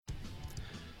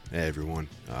Hey everyone,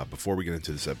 before we get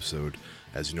into this episode,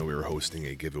 as you know, we were hosting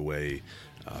a giveaway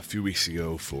a few weeks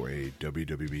ago for a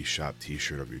WWE Shop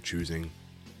t-shirt of your choosing.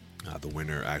 The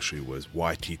winner actually was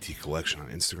YTT Collection on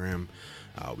Instagram.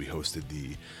 We hosted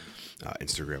the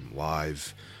Instagram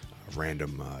live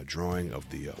random drawing of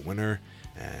the winner,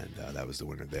 and that was the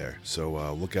winner there.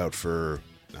 So look out for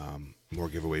more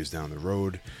giveaways down the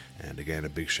road. And again, a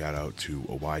big shout out to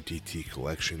a YTT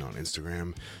Collection on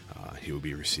Instagram. He will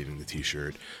be receiving the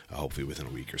t-shirt hopefully within a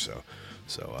week or so.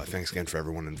 So thanks again for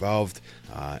everyone involved.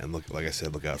 And look, like I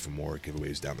said, look out for more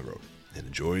giveaways down the road. And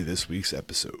enjoy this week's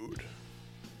episode.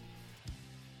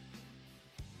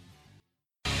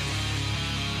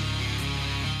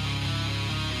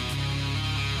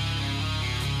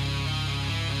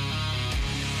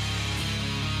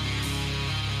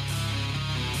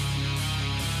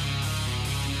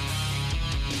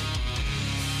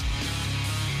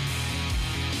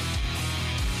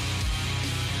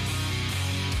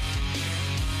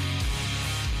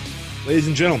 Ladies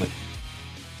and gentlemen,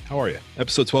 how are you?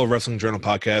 Episode 12 Wrestling Journal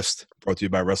Podcast, brought to you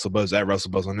by WrestleBuzz, at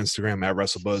WrestleBuzz on Instagram, at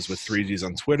WrestleBuzz with 3 Gs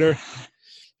on Twitter.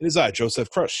 It is I, Joseph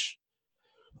Crush,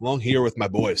 along here with my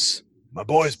boys. My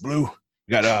boys, Blue.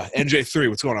 We got NJ3.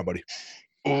 What's going on, buddy?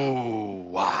 Ooh,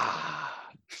 wow.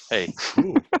 Hey.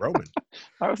 Ooh, Roman.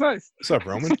 That was nice. What's up,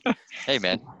 Roman? Hey,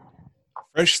 man.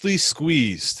 Freshly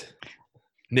Squeezed.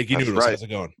 Nikki That's Noodles, right. how's it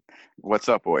going? What's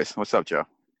up, boys? What's up, Joe?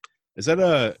 Is that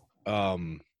a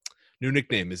new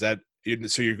nickname? Is that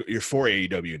so? You're for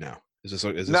AEW now? Is this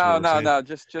No.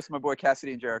 Just my boy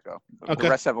Cassidy and Jericho. Okay. The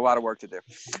rest have a lot of work to do.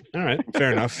 All right,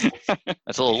 fair enough.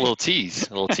 That's a little tease.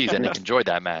 I Nick enjoyed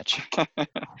that match.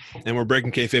 And we're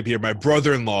breaking kayfabe here. My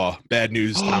brother-in-law, Bad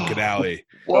News, Tom Canale.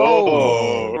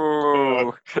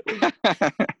 Whoa!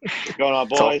 What's going on,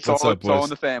 boys? What's up, It's all boys? in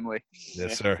the family.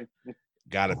 Yes, sir.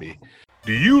 Gotta be.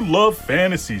 Do you love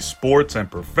fantasy sports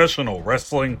and professional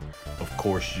wrestling? Of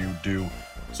course you do.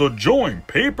 So join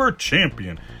Paper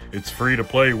Champion. It's free to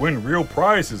play, win real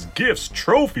prizes, gifts,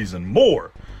 trophies, and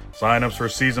more. Sign-ups for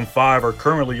Season 5 are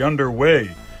currently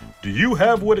underway. Do you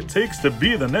have what it takes to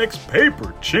be the next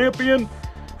Paper Champion?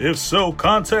 If so,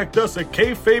 contact us at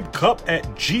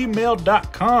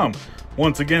kayfabecup@gmail.com.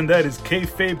 Once again, that is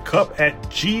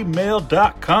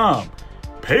kayfabecup@gmail.com.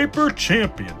 Paper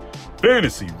Champion.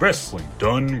 Fantasy wrestling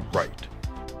done right.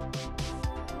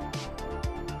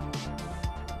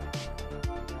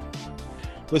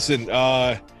 Listen,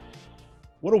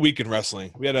 what a week in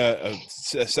wrestling. We had a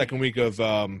second week of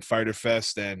Fighter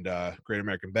Fest and Great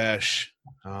American Bash.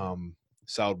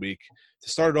 Solid week. To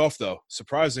start it off, though,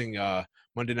 surprising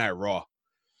Monday Night Raw.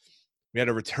 We had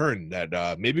a return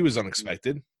that maybe was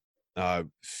unexpected.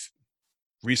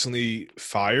 Recently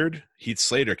fired Heath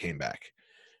Slater came back.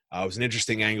 It was an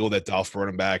interesting angle that Dolph brought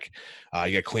him back.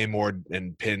 He got Claymored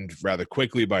and pinned rather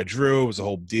quickly by Drew. It was a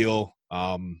whole deal.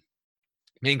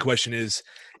 Main question is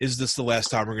this the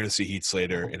last time we're going to see Heath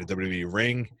Slater in a WWE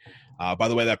ring? By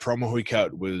the way, that promo he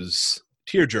cut was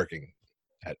tear-jerking,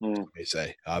 they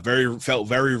say. Felt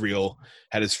very real,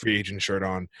 had his free agent shirt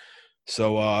on.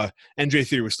 So,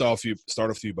 NJ3, we'll start off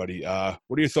with you, buddy.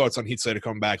 What are your thoughts on Heath Slater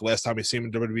coming back? Last time we see him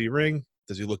in WWE ring,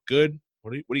 does he look good?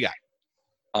 What do you got?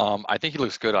 I think he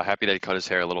looks good. I'm happy that he cut his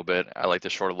hair a little bit. I like the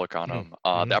shorter look on him.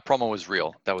 That promo was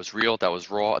real. That was real. That was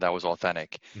raw. That was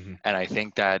authentic. And I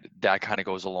think that kind of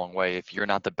goes a long way. If you're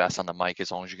not the best on the mic,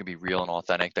 as long as you can be real and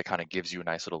authentic, that kind of gives you a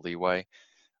nice little leeway.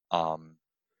 I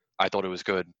thought it was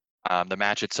good. The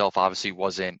match itself obviously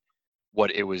wasn't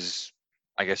what it was,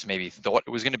 I guess, maybe thought it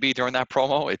was going to be during that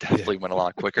promo. It definitely went a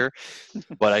lot quicker.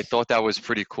 But I thought that was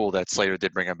pretty cool that Slater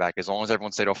did bring him back, as long as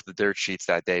everyone stayed off the dirt sheets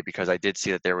that day, because I did see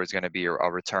that there was going to be a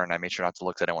return. I made sure not to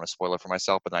look, because I didn't want to spoil it for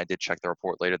myself, but then I did check the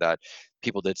report later that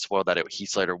people did spoil that Heath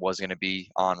Slater was going to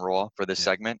be on Raw for this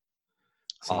segment.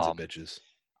 Sons of bitches.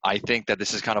 I think that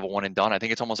this is kind of a one and done. I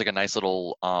think it's almost like a nice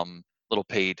little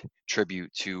paid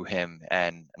tribute to him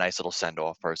and a nice little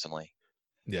send-off, personally.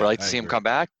 Yeah, But I'd like to see him come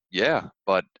back. Yeah,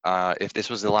 but if this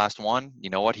was the last one, you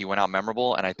know what? He went out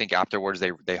memorable, and I think afterwards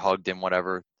they hugged him.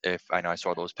 Whatever. If I know, I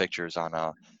saw those pictures on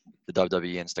the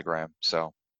WWE Instagram.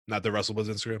 So Not the WrestleBuzz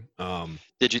Instagram.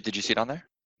 did you see it on there?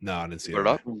 No, I didn't see Put it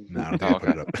up? No, I don't think I put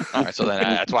it up. All right, so then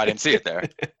that's why I didn't see it there.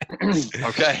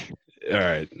 Okay. All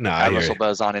right. No, At I hear you.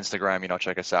 WrestleBuzz on Instagram,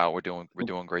 check us out. We're doing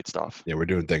great stuff. Yeah, we're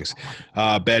doing things.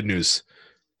 Bad news.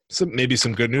 Maybe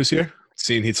some good news here.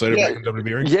 Seeing Heath Slater back in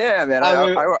WWE ring. Yeah, man.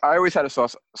 I always had a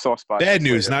soft spot. Bad for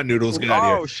news, Slater. not noodles. Get out of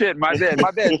Oh here. shit, my bad,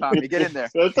 Tommy. Get in there.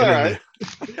 That's all right.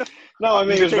 No, I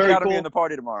mean, it was very out of me cool. in the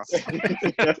party tomorrow.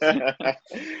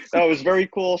 No, it was very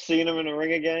cool seeing him in the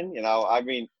ring again. I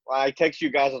mean, I text you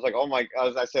guys. I was like, oh my,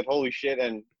 I said, holy shit.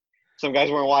 And some guys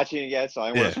weren't watching it yet, so I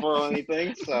don't want to spoil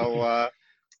anything. So,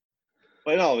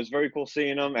 but no, it was very cool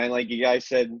seeing them. And like you guys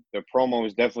said, the promo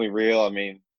was definitely real. I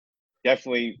mean,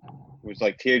 definitely was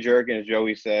like tear-jerking, as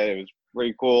Joey said. It was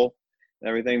pretty cool and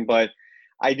everything. But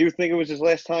I do think it was his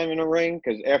last time in the ring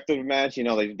because after the match, you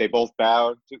know, they both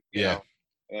bowed, you know,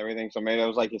 and everything. So maybe it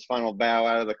was like his final bow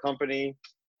out of the company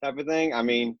type of thing. I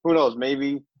mean, who knows?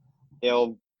 Maybe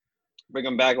they'll bring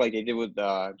him back like they did with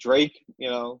Drake, you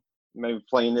know, maybe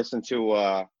playing this into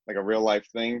like a real life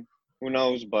thing. Who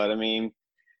knows? But I mean,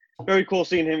 very cool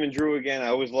seeing him and Drew again. I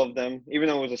always loved them, even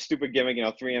though it was a stupid gimmick. You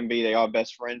know, 3MB, they are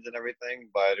best friends and everything.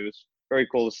 But it was very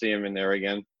cool to see him in there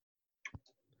again.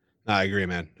 I agree,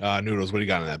 man. Noodles, what do you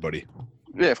got on that, buddy?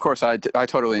 Yeah, of course. I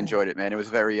totally enjoyed it, man. It was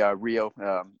very real,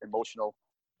 emotional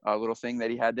little thing that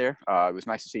he had there. It was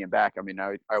nice to see him back. I mean,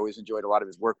 I always enjoyed a lot of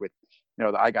his work with, you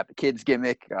know, the I Got the Kids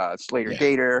gimmick, Slater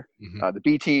Gator, the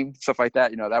B Team, stuff like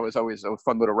that. You know, that was always a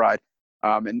fun little ride.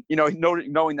 And, you know,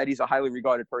 knowing that he's a highly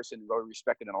regarded person, very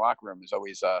respected in the locker room is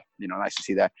always, you know, nice to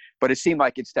see that. But it seemed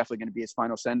like it's definitely going to be his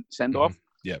final send-off,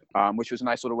 which was a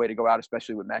nice little way to go out,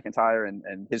 especially with McIntyre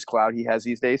and his cloud he has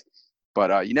these days.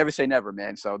 But you never say never,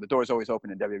 man. So the door's always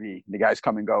open in WWE. The guys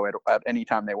come and go at any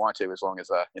time they want to, as long as,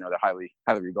 you know, they're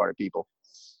highly regarded people.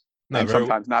 And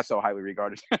sometimes not so highly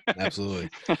regarded. Absolutely.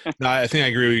 No, I think I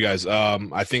agree with you guys.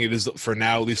 I think it is, for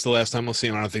now, at least the last time we'll see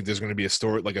him. I don't think there's going to be a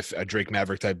story like a Drake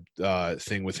Maverick type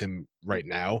thing with him right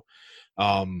now.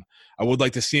 I would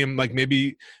like to see him like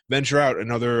maybe venture out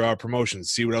another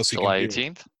promotions, see what else he can do. July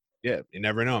 18th? Yeah, you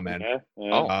never know, man.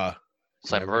 Oh,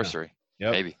 it's anniversary.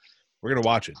 Yep. Maybe. We're going to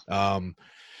watch it.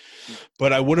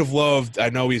 But I would have loved, I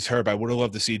know he's hurt, but I would have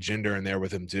loved to see Jinder in there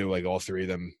with him too, like all three of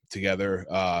them together.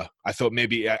 I thought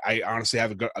maybe, I honestly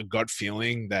have a gut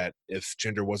feeling that if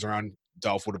Jinder was around,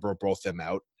 Dolph would have brought both them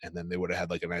out, and then they would have had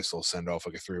like a nice little send-off,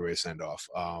 like a three-way send-off.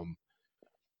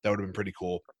 That would have been pretty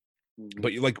cool.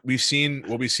 But like we've seen,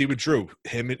 what we see with Drew,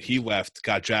 he left,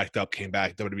 got jacked up, came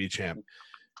back, WWE champ.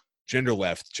 Jinder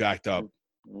left, jacked up,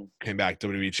 came back,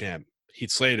 WWE champ.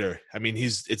 Heath Slater, I mean,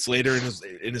 it's later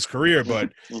in his career,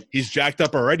 but he's jacked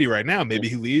up already right now. Maybe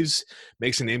he leaves,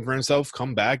 makes a name for himself,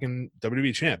 come back, and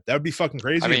WWE champ. That would be fucking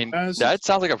crazy. I mean, that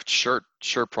sounds like a shirt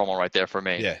promo right there for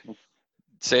me. Yeah.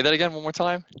 Say that again one more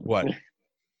time. What?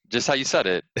 Just how you said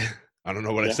it. I don't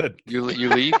know what I said. You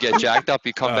leave, get jacked up,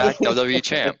 you come back, WWE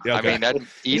champ. Yeah, okay. I mean, that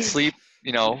eat, sleep,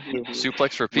 you know,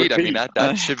 suplex, repeat. I mean,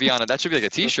 that should be on it. That should be like a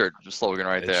T-shirt slogan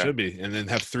right there. It should be, and then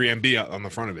have 3MB on the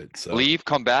front of it. So. Leave,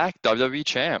 come back, WWE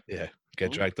champ. Yeah,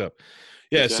 get jacked up.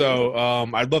 Yeah, so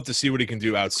I'd love to see what he can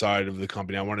do outside of the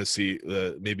company. I want to see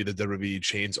maybe the WWE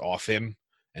chains off him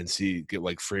and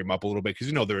free him up a little bit, because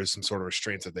you know there is some sort of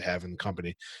restraints that they have in the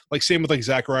company. Like same with like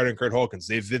Zack Ryder and Kurt Hawkins.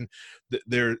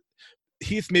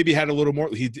 Heath maybe had a little more.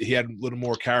 He had a little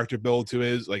more character build to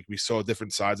his. Like we saw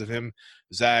different sides of him.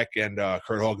 Zach and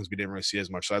Kurt Hawkins, we didn't really see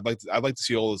as much. So I'd like to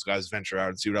see all those guys venture out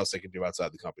and see what else they can do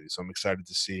outside the company. So I'm excited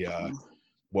to see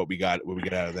what we get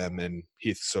out of them and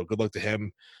Heath. So good luck to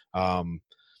him. And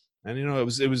you know it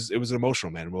was an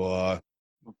emotional, man. We'll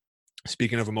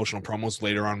speaking of emotional promos,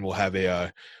 later on we'll have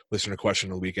a listener question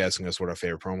of the week asking us what our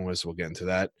favorite promo is. So we'll get into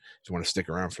that if you want to stick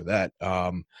around for that.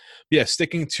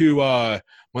 Sticking to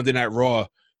Monday Night Raw,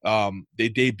 they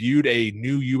debuted a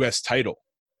new U.S. title.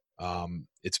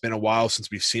 It's been a while since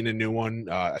we've seen a new one.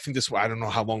 I think I don't know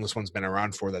how long this one's been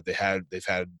around for that they've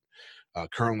had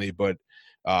currently, but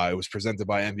it was presented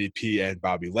by MVP and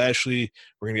Bobby Lashley.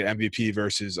 We're going to get MVP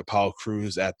versus Apollo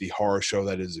Crews at the horror show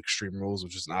that is Extreme Rules,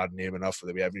 which is an odd name enough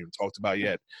that we haven't even talked about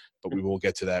yet, but we will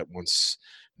get to that once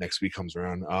next week comes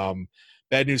around.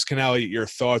 Bad News Canale, your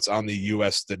thoughts on the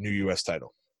new U.S.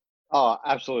 title? Oh,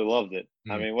 absolutely loved it.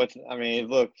 I mean, I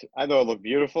thought it looked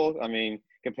beautiful. I mean,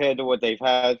 compared to what they've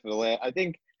had for the last, I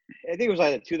think it was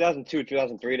like 2002,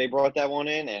 2003 they brought that one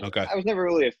in, and I was never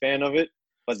really a fan of it,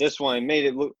 but this one made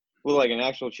it look like an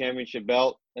actual championship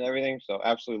belt and everything, so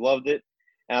absolutely loved it.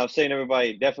 And I was saying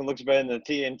everybody definitely looks better than the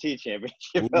TNT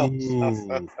championship belt.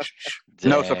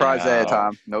 No surprise there,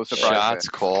 Tom. No surprise. Shots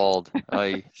called.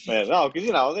 No, because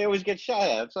you know they always get shot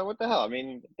at. So what the hell? I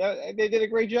mean, they did a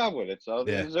great job with it, so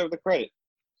they deserve the credit.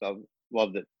 So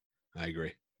loved it. I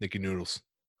agree. Nicky Noodles.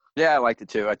 Yeah, I liked it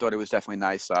too. I thought it was definitely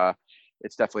nice.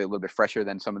 It's definitely a little bit fresher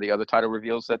than some of the other title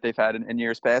reveals that they've had in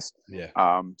years past.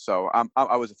 Yeah. So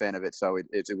I was a fan of it. So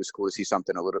it was cool to see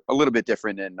something a little bit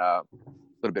different and a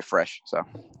little bit fresh. So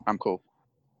I'm cool.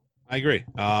 I agree.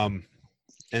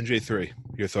 NJ3,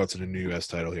 your thoughts on the new U.S.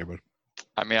 title here, bud?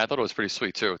 I mean, I thought it was pretty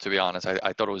sweet too, to be honest.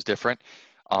 I thought it was different.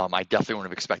 I definitely wouldn't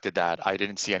have expected that. I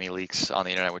didn't see any leaks on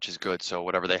the internet, which is good. So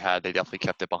whatever they had, they definitely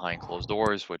kept it behind closed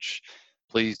doors, which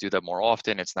please do that more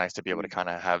often. It's nice to be able to kind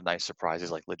of have nice surprises,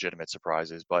 like legitimate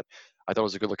surprises. But I thought it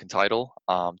was a good looking title.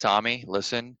 Tommy,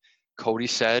 listen, Cody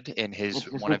said in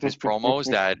one of his promos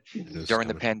that during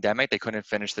the pandemic they couldn't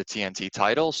finish the TNT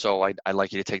title. So I'd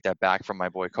like you to take that back from my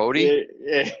boy Cody.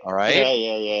 All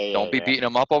right. Don't be beating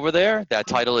him up over there. That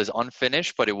title is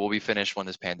unfinished, but it will be finished when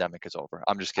this pandemic is over.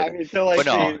 I'm just kidding. We'll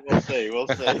see.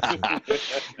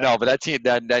 No, but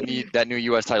that new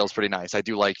US title is pretty nice. I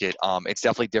do like it. It's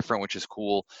definitely different, which is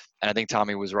cool. And I think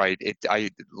Tommy was right.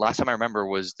 Last time I remember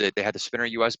was that they had the Spinner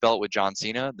US belt with John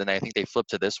Cena. Then I think they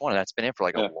flipped to this one, and that's been in for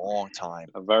like a long time.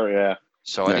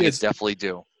 So I think it's definitely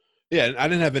due. Yeah, I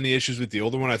didn't have any issues with the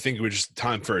older one. I think it was just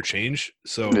time for a change.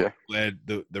 So glad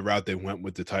the route they went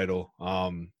with the title.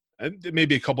 And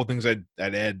maybe a couple things I'd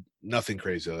add. Nothing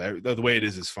crazy though. The way it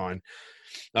is fine.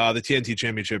 The TNT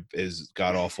Championship is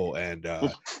god awful, and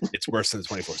it's worse than the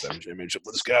 24/7 Championship.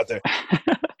 Let's get out there.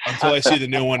 Until I see the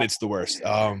new one, it's the worst.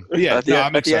 I'm excited.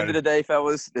 At the end of the day,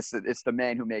 fellas, it's the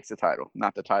man who makes the title,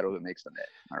 not the title that makes the man.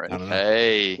 All right. I don't know.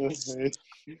 Hey.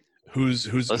 Who's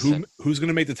going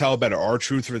to make the title better?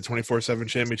 R-Truth for the 24/7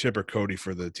 Championship or Cody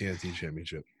for the TNT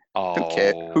Championship? Oh,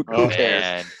 who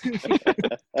cares?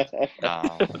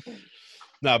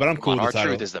 No, but I'm cool with the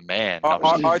title. R-Truth is the man.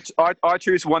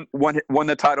 R-Truth won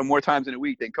the title more times in a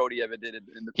week than Cody ever did in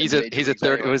the. He's a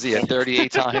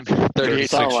 38-time 38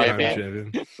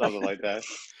 champion? Something like that.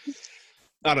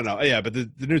 I don't know. Yeah, but the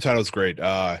new title is great.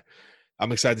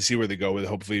 I'm excited to see where they go with it.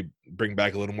 Hopefully bring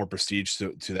back a little more prestige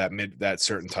to that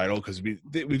certain title, because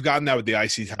we've gotten that with the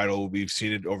IC title. We've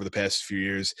seen it over the past few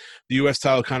years. The US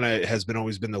title kind of has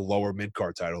always been the lower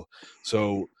mid-card title.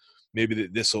 So maybe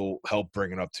this will help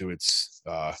bring it up to its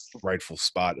rightful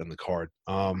spot in the card.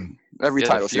 Every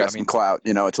title's got some clout.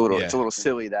 It's a little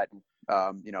silly that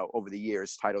over the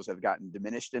years titles have gotten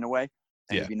diminished in a way.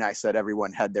 And it'd be nice that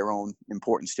everyone had their own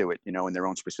importance to it, in their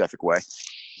own specific way.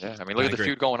 Yeah, I mean, look at the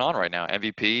feud going on right now.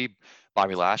 MVP,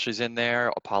 Bobby Lashley's in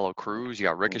there, Apollo Crews, you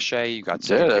got Ricochet, you got it's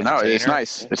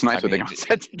nice. It's nice what they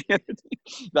said.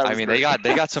 I mean, they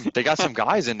got some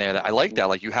guys in there that I like that.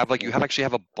 Like you actually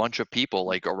have a bunch of people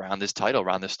like around this title,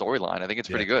 around this storyline. I think it's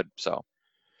pretty good. So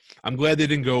I'm glad they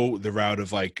didn't go the route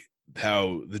of like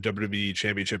how the WWE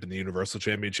Championship and the Universal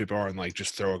Championship are, and like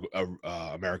just throw a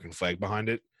American flag behind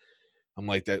it. I'm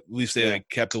like that. At least they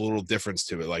kept a little difference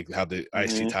to it, like how the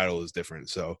IC title is different.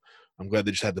 So I'm glad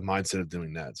they just had the mindset of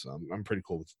doing that. So I'm pretty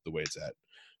cool with the way it's at.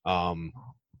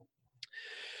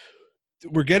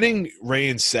 We're getting Ray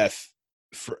and Seth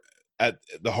at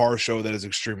the horror show that is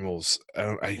Extreme Rules.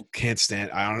 I can't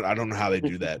stand. I don't know how they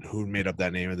do that. Who made up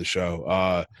that name of the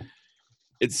show?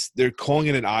 They're calling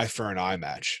it an eye for an eye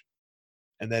match,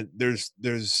 and then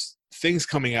there's things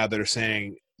coming out that are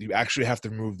saying you actually have to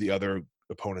remove the other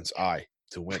opponent's eye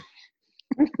to win.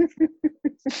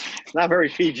 It's not very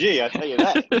PG, I tell you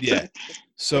that. Yeah.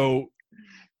 So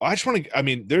I just want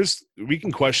to. We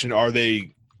can question: are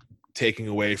they taking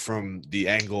away from the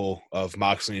angle of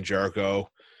Moxley and Jericho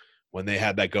when they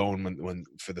had that going when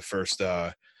for the first?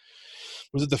 Was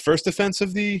it the first defense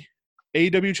of the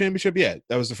AEW Championship? Yeah,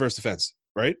 that was the first defense,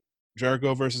 right?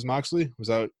 Jericho versus Moxley, was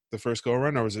that the first go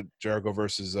around, or was it Jericho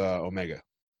versus Omega?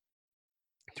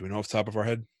 Do we know off the top of our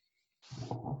head?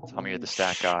 Tell me you're the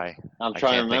stat guy. I'm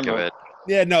trying to remember. Think of it.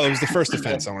 Yeah, no, it was the first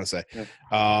defense. I want to say.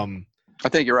 I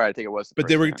think you're right. I think it was. But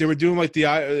they were doing like the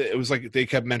eye. It was like they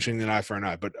kept mentioning an eye for an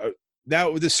eye. But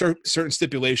now with this certain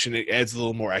stipulation, it adds a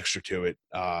little more extra to it.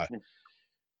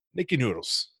 Nikki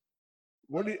Noodles,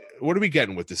 what are we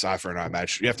getting with this eye for an eye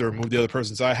match? You have to remove the other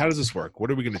person's eye. How does this work?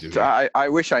 What are we going to do? I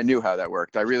wish I knew how that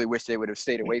worked. I really wish they would have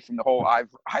stayed away from the whole eye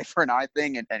for an eye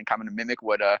thing and kind of mimic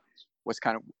what's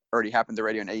kind of already happened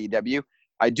already on AEW.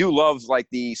 I do love like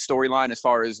the storyline as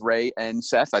far as Ray and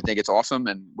Seth. I think it's awesome,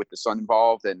 and with the son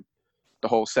involved and the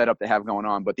whole setup they have going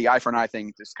on. But the eye for an eye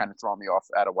thing just kind of throwing me off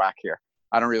out of whack here.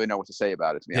 I don't really know what to say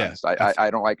about it, to be honest.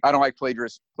 I don't like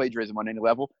plagiarism on any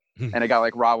level, and a guy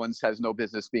like Rollins has no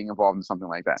business being involved in something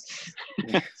like that.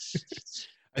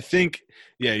 I think,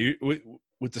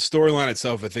 with the storyline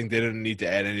itself, I think they didn't need to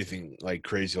add anything like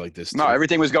crazy like this. No,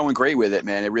 everything was going great with it,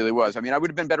 man. It really was. I mean, I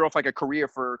would have been better off like a career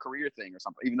thing or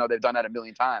something, even though they've done that a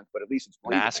million times. But at least it's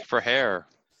believable. Mask for hair.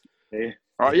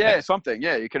 Oh yeah, something.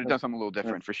 Yeah, you could have done something a little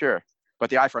different for sure. But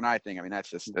the eye for an eye thing, I mean,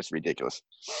 that's ridiculous.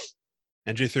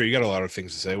 NJ3, you got a lot of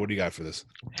things to say. What do you got for this?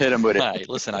 Hit him with it. Hey,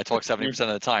 listen, I talk 70% of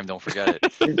the time. Don't forget it.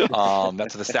 That's what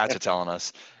the stats are telling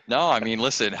us. No, I mean,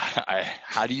 listen,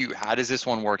 how does this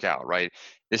one work out, right?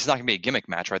 This is not going to be a gimmick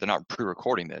match, right? They're not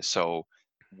pre-recording this. So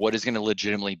what is going to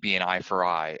legitimately be an eye for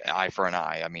an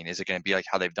eye? I mean, is it going to be like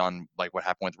how they've done, like what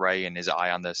happened with Ray and his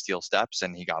eye on the steel steps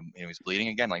and he was bleeding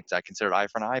again? Like, is that considered eye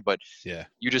for an eye? But Yeah.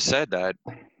 you just said that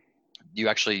you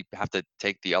actually have to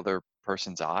take the other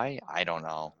person's eye. I don't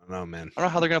know. I don't know, man. I don't know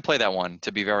how they're going to play that one,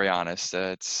 to be very honest.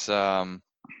 It's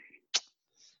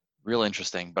real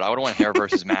interesting, but I would want hair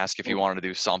versus mask if you wanted to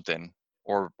do something,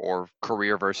 or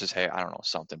career versus hair. I don't know,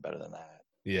 something better than that.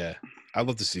 Yeah. I'd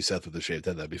love to see Seth with the shaved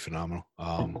head. That'd be phenomenal.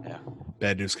 Yeah.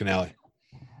 Bad news, Canale.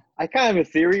 I kind of have a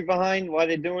theory behind why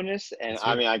they're doing this, and That's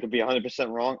I it. mean, I could be 100%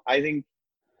 wrong. I think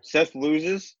Seth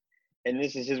loses, and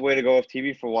this is his way to go off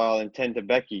TV for a while and tend to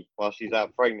Becky while she's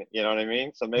out pregnant. You know what I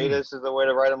mean? So maybe this is the way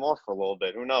to write him off for a little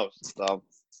bit. Who knows? So,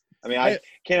 I mean, I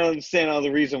can't understand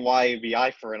other reason why it'd be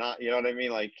eye for an eye. You know what I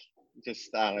mean? Like,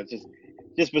 just I don't know,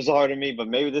 just bizarre to me. But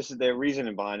maybe this is their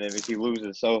reasoning behind it if he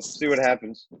loses. So see what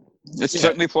happens. It's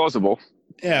certainly plausible.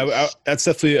 Yeah, that's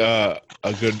definitely a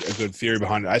good theory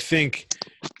behind it. I think.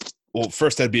 Well,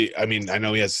 first that'd be. I mean, I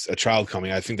know he has a child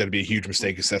coming. I think that'd be a huge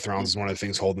mistake. Because Seth Rollins is one of the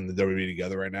things holding the WWE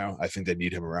together right now. I think they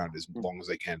need him around as long as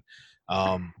they can.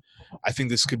 I think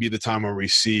this could be the time where we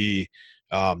see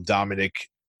Dominic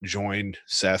join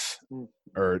Seth,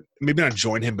 or maybe not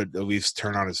join him, but at least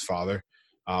turn on his father.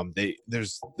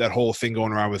 There's that whole thing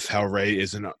going around with how Ray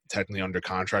isn't technically under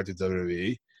contract at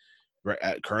WWE. Right,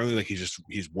 currently, like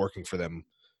he's working for them,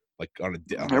 like on a.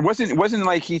 It wasn't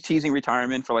like he's teasing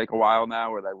retirement for like a while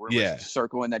now, or that we're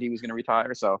circling that he was going to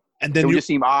retire. So and then it would just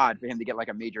seem odd for him to get like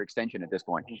a major extension at this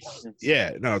point.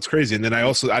 Yeah, no, it's crazy. And then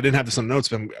I didn't have this on notes,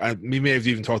 but we may have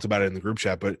even talked about it in the group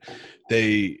chat. But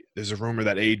there's a rumor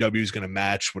that AEW is going to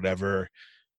match whatever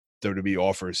WWE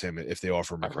offers him if they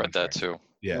offer him. I've read that too.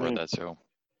 Yeah, I read that too.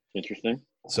 Interesting.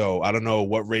 So I don't know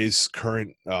what Ray's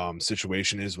current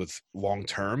situation is with long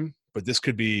term, but this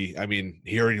could be. I mean,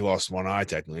 he already lost one eye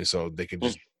technically, so they can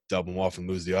just dub him off and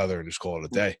lose the other and just call it a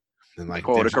day. And like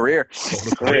call it a career.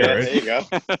 Right? There you go.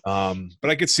 But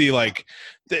I could see like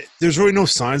there's really no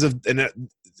signs of, and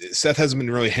Seth hasn't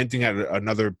been really hinting at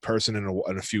another person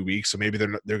in a few weeks, so maybe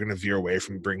they're going to veer away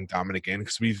from bringing Dominic in,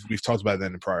 because we've talked about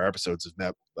that in prior episodes of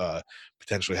that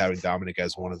potentially having Dominic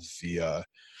as one of the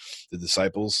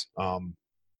disciples.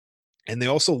 And they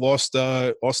also lost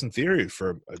Austin Theory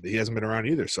he hasn't been around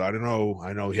either, so I don't know.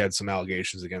 I know he had some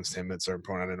allegations against him at a certain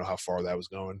point. I don't know how far that was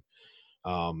going.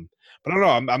 But I don't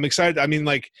know. I'm excited. I mean,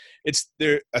 like I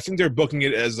think they're booking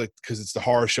it as like, because it's the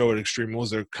horror show at Extreme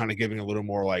Rules. They're kind of giving a little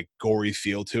more like gory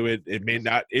feel to it. It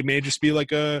may just be like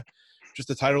just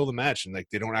the title of the match, and like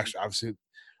they don't actually, obviously,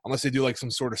 unless they do like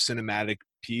some sort of cinematic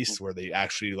piece where they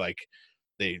actually like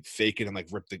they fake it and like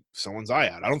rip someone's eye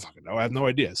out. I don't fucking know. I have no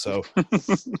idea. So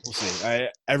we'll see.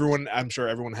 I'm sure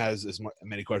everyone has as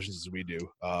many questions as we do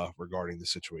regarding the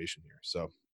situation here.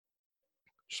 So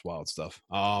just wild stuff.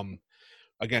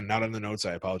 Again, not on the notes.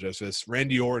 I apologize for this.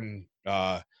 Randy Orton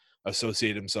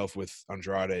associated himself with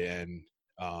Andrade and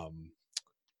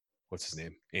what's his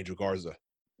name? Angel Garza.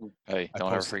 Hey,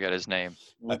 don't ever forget his name.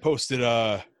 I posted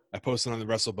on the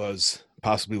WrestleBuzz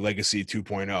possibly Legacy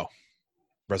 2.0.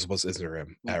 WrestleBuzz Instagram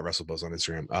at WrestleBuzz on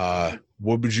Instagram.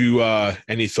 What would you?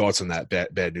 Any thoughts on that?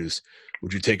 Bad news.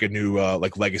 Would you take a new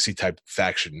like Legacy type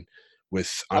faction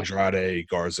with Andrade,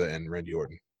 Garza, and Randy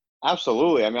Orton?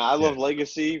 Absolutely. I mean, I love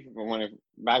Legacy from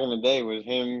back in the day was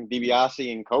him,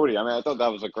 DiBiase, and Cody. I mean, I thought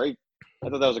that was a great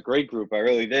group. I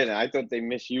really did. And I thought they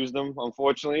misused them,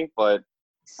 unfortunately. But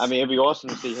I mean, it'd be awesome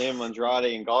to see him,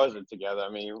 Andrade, and Garza together.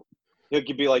 I mean, he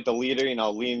could be like the leader,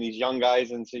 leading these young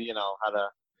guys into, how to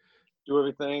do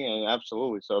everything. And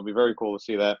absolutely. So it'd be very cool to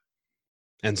see that.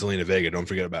 And Selena Vega, don't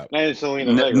forget about. And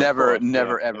Selena Vega.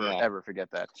 Never, ever forget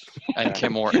that. And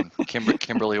Kim Orton,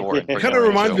 Kimberly Orton. It kind of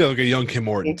reminds me of like a young Kim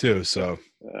Orton too. So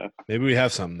maybe we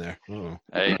have something there.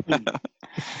 Hey.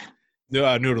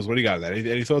 Noodles, what do you got on that?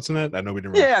 Any thoughts on that? I know we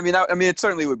didn't. Yeah, I mean, it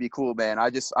certainly would be cool, man.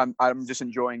 I'm just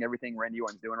enjoying everything Randy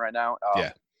Orton's doing right now.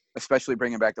 Especially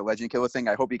bringing back the Legend Killer thing.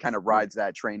 I hope he kind of rides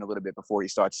that train a little bit before he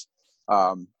starts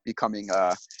becoming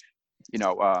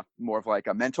more of like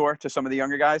a mentor to some of the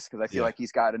younger guys, because I feel like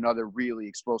he's got another really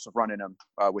explosive run in him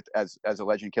as a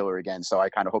Legend Killer again. So I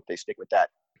kind of hope they stick with that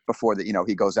before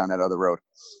he goes down that other road.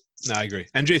 No, I agree.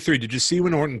 NJ3, did you see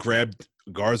when Orton grabbed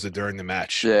Garza during the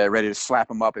match? Yeah, ready to slap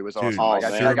him up. It was awesome. I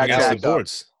got jacked up.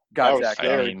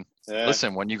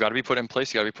 Listen, when you got to be put in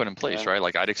place, you got to be put in place, right?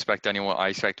 Like I expect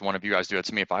one of you guys to do that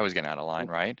to me if I was getting out of line,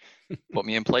 right? Put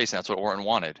me in place, and that's what Orton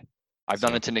wanted. I've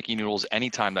done it to Nicky Noodles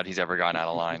anytime that he's ever gotten out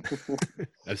of line.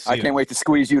 I can't wait to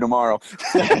squeeze you tomorrow.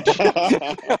 You're going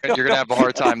to have a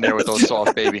hard time there with those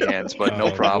soft baby hands, but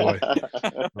no problem.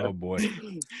 Oh, boy.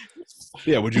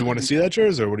 Yeah, would you want to see that,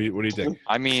 Jers, or what do you think?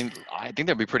 I mean, I think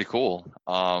that'd be pretty cool.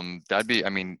 That'd be, I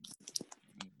mean,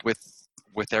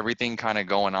 with everything kind of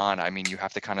going on, I mean, you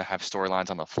have to kind of have storylines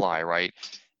on the fly, right?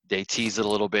 They teased it a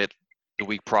little bit the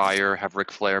week prior, have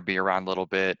Ric Flair be around a little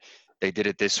bit. They did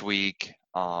it this week.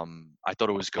 I thought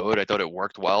it was good. I thought it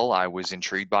worked well. I was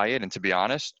intrigued by it, and to be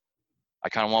honest, I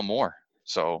kind of want more.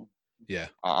 So Yeah,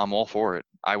 I'm all for it.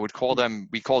 We call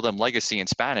them legacy in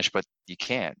Spanish, but you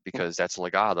can't because that's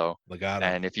legado. Legado.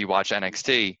 And if you watch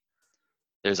NXT,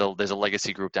 there's a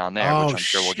legacy group down there, which I'm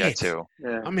sure we'll get to.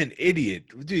 Yeah. I'm an idiot,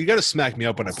 dude. You got to smack me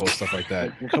up when I post stuff like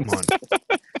that. Come on.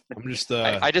 I'm just.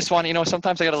 I just want,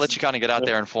 sometimes I got to let you kind of get out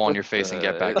there and fall on your face and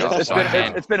get back up.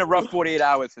 It's been a rough 48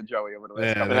 hours for Joey over the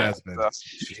last couple of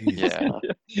been. Yeah.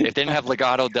 If they didn't have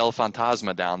Legado del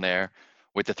Fantasma down there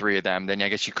with the three of them, then I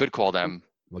guess you could call them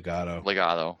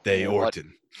Legado. De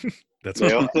Orton. That's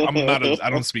what I'm not. I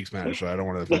don't speak Spanish, so I don't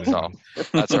want to offend anyone. So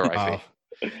that's all right.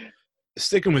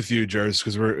 Sticking with you, Jers,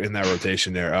 because we're in that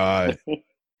rotation there. I'm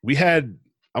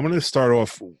going to start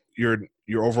off your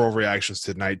overall reactions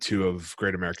to night 2 of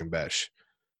Great American Bash.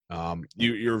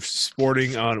 You're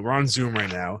sporting on. We're on Zoom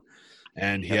right now,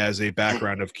 and he has a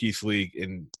background of Keith Lee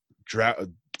in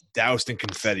doused in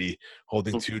confetti,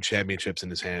 holding 2 championships in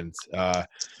his hands.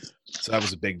 So that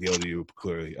was a big deal to you,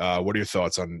 clearly. What are your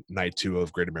thoughts on night 2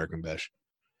 of Great American Bash?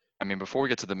 I mean, before we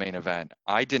get to the main event,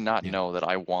 I did not know that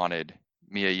I wanted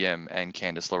Mia Yim and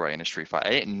Candice LeRae in a street fight. I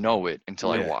didn't know it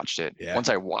until I watched it. Yeah. Once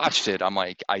I watched it, I'm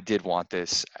like, I did want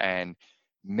this, and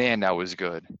man, that was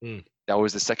good. That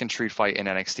was the second street fight in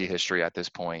NXT history at this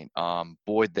point.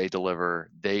 Boy, they deliver.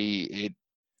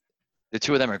 The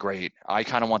 2 of them are great. I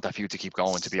kind of want that feud to keep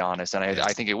going, to be honest, and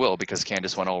I think it will because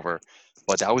Candice went over.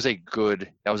 But that was a good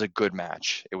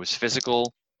match. It was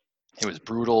physical, it was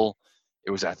brutal,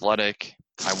 it was athletic.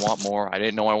 I want more. I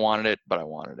didn't know I wanted it, but I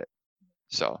wanted it.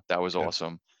 So that was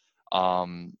awesome. I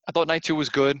thought night 2 was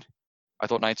good.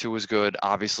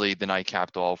 Obviously, the night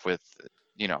capped off with,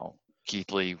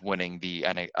 Keith Lee winning the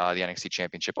NXT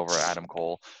championship over Adam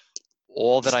Cole.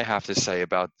 All that I have to say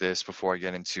about this before I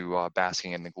get into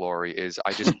basking in the glory is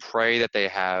I just pray that they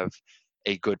have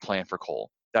a good plan for Cole.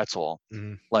 That's all.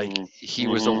 He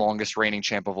was the longest reigning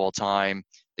champ of all time.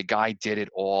 The guy did it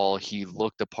all. He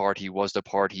looked the part. He was the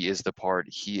part. He is the part.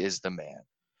 He is the man.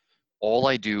 All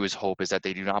I do is hope is that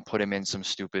they do not put him in some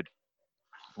stupid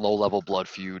low-level blood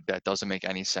feud that doesn't make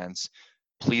any sense.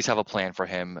 Please have a plan for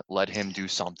him. Let him do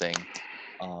something.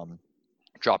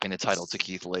 Dropping the title to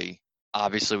Keith Lee.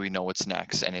 Obviously, we know what's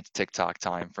next, and it's TikTok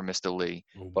time for Mr. Lee.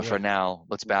 But for now,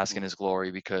 let's bask in his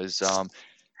glory because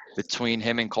between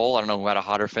him and Cole, I don't know who had a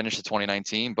hotter finish to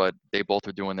 2019, but they both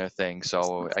are doing their thing.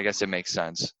 So I guess it makes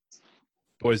sense.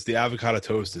 Boys, the avocado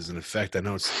toast is in effect. I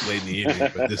know it's late in the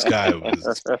evening, but this guy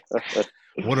was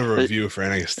what a review for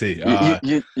NXT.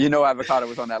 Avocado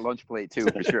was on that lunch plate too,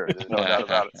 for sure. There's no doubt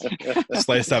about it.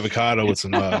 Sliced avocado with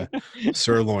some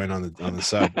sirloin on the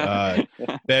side.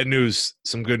 Bad news,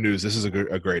 some good news. This is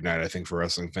a great night, I think, for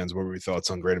wrestling fans. What were your thoughts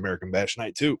on Great American Bash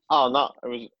Night 2? Oh no, it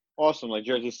was awesome. Like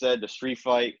Jersey said, the street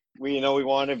fight we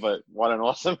wanted, but what an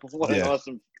awesome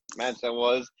match that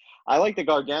was. I like the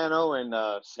Gargano and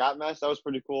Scott match. That was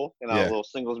pretty cool. A little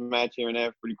singles match here and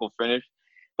there. Pretty cool finish.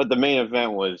 But the main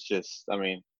event was just,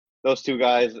 those 2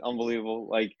 guys, unbelievable.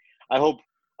 Like, I hope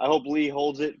Lee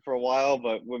holds it for a while,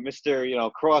 but with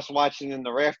Mr. Cross watching in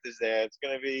the rafters there, it's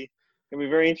gonna be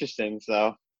very interesting. So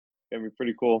it's gonna be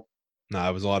pretty cool. No,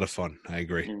 it was a lot of fun. I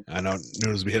agree. I know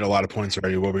news we hit a lot of points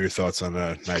already. What were your thoughts on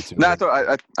night 2? No,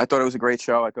 I thought it was a great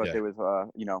show. I thought there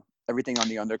was everything on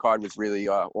the undercard was really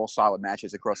all solid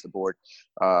matches across the board.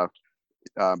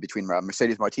 Between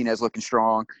Mercedes Martinez looking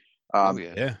strong.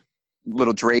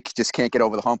 Little Drake just can't get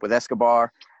over the hump with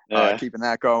Escobar. Keeping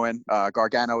that going.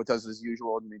 Gargano does as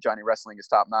usual. Johnny Wrestling is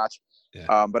top notch.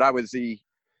 But the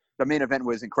main event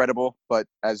was incredible. But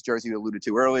as Jersey alluded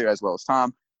to earlier, as well as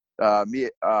Tom, the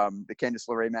Candice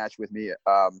LeRae match with Mia.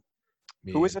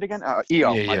 Who is it again? Io.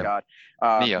 Mia, my God.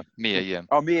 Mia Yim.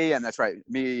 Oh, Mia Yim. That's right.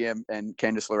 Mia Yim and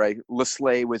Candice LeRae.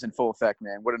 LeSlay was in full effect,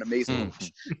 man. What an amazing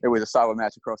match. It was a solid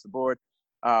match across the board.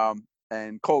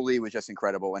 And Cole Lee was just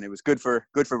incredible, and it was good for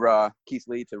Keith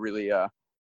Lee to really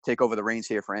take over the reins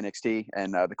here for NXT,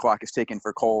 and the clock is ticking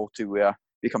for Cole to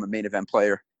become a main event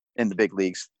player in the big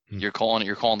leagues. You're calling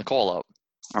the call up.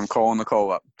 I'm calling the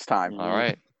call up. It's time. All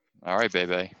right,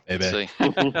 baby. Baby.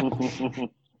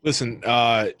 Listen,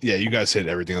 you guys hit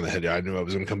everything on the head. I knew I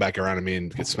was going to come back around to me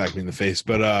and smack me in the face,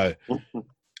 but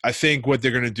I think what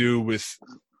they're going to do with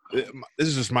this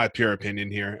is just my pure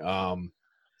opinion here.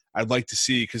 I'd like to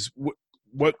see because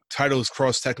what title is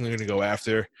Cross technically going to go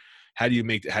after? How do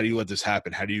you let this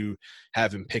happen? How do you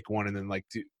have him pick one and then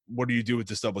what do you do with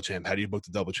this double champ? How do you book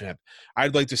the double champ?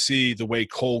 I'd like to see the way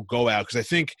Cole go out, because I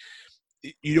think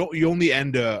you only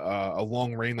end a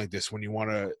long reign like this when you want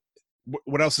to.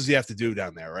 What else does he have to do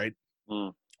down there, right?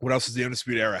 What else does the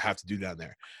Undisputed Era have to do down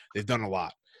there? They've done a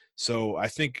lot. So I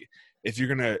think if you're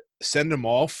gonna send him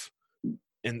off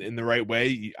in the right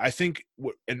way, I think,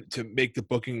 and to make the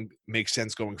booking make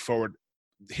sense going forward,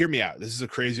 hear me out. This is a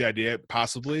crazy idea,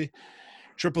 possibly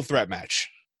triple threat match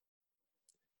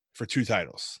for 2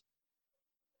 titles,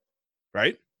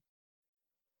 right?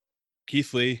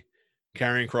 Keith Lee,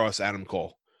 Karrion Kross, Adam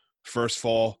Cole. First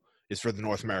fall is for the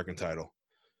North American title.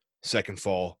 Second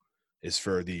fall is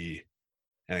for the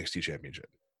NXT Championship.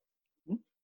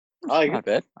 Not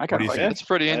bad. I kind of like it. That's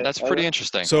pretty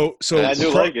interesting. So I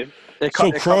do like it. It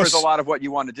covers a lot of what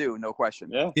you want to do, no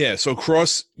question. Yeah. So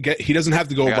Kross, he doesn't have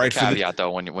to go right for the caveat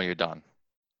though when you're done.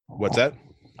 What's that?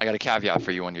 I got a caveat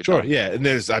for you when you're sure, done. Yeah, and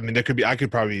there could be. I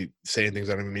could probably say things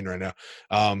I don't even mean right now.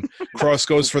 Kross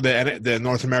goes for the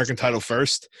North American title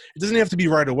first. It doesn't have to be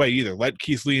right away either. Let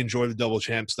Keith Lee enjoy the double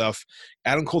champ stuff.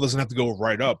 Adam Cole doesn't have to go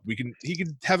right up. He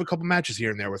could have a couple matches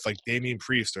here and there with like Damian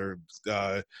Priest or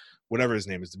whatever his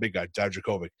name is, the big guy,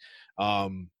 Dijakovic.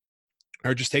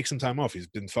 Or just take some time off. He's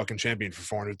been fucking champion for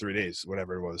 403 days,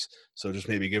 whatever it was. So just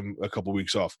maybe give him a couple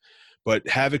weeks off. But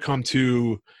have it come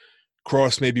to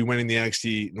Kross maybe winning the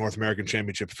NXT North American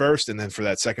Championship first, and then for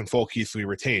that second fall, Keith Lee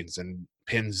retains and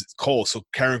pins Cole. So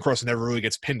Karrion Kross never really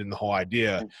gets pinned in the whole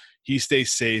idea. He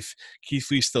stays safe. Keith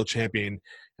Lee's still champion.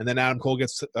 And then Adam Cole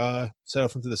gets set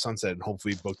off into the sunset and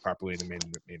hopefully booked properly in the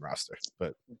main roster.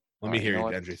 But let me hear you,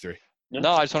 NJ3.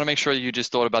 No, I just want to make sure that you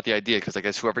just thought about the idea, because I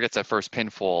guess whoever gets that first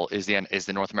pinfall is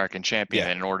the North American champion.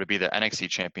 And in order to be the NXT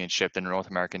championship, the North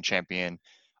American champion,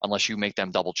 unless you make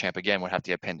them double champ again, would have to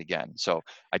get pinned again. So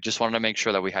I just wanted to make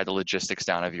sure that we had the logistics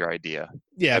down of your idea.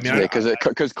 Yeah, I mean,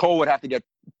 because Cole would have to get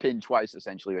pinned twice,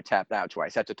 essentially, or tapped out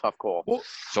twice. That's a tough call. Well,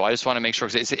 so I just want to make sure,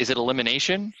 is it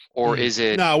elimination or is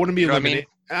it? No, it wouldn't be elimination.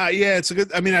 Yeah, it's a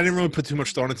good. I mean, I didn't really put too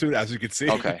much thought into it, as you can see.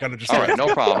 Okay. Kind of just all right,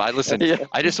 no problem. I listen. I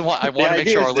want to make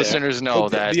sure our listeners know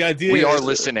that we are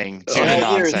listening to the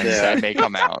nonsense that may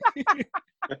come out.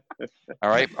 All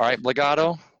right,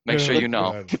 Legato. Make sure you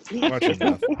know. Watch your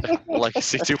mouth.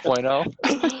 Legacy 2.0.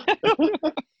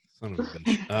 Son of a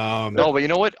bitch. No, but you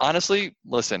know what? Honestly,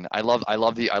 listen, I love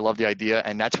the idea,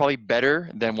 and that's probably better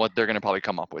than what they're gonna probably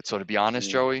come up with. So to be honest,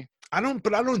 Joey, I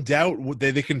don't doubt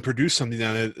they can produce something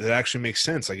that actually makes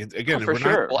sense. Like again, for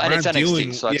sure. Well, and it's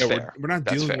NXT, so that's fair. We're not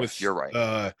dealing with. You're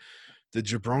right. The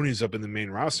jabronis up in the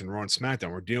main roster and Raw and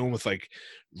SmackDown. We're dealing with like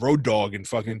Road Dogg and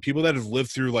fucking people that have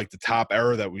lived through like the top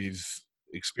era that we've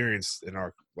experienced in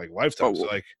our like lifetime. So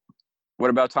like, what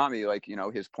about Tommy? Like,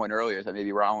 his point earlier is that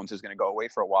maybe Rollins is going to go away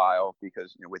for a while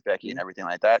because with Becky and everything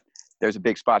like that, there's a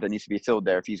big spot that needs to be filled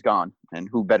there if he's gone, and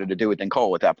who better to do it than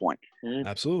Cole at that point?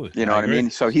 Absolutely. You know what I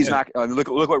mean? So he's not. Look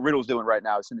what Riddle's doing right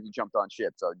now as soon as he jumped on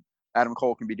ship. So Adam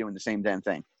Cole can be doing the same damn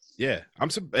thing. Yeah, I'm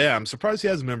surprised he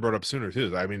hasn't been brought up sooner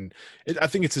too. I mean, I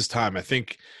think it's his time. I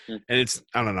think, and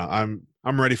I don't know.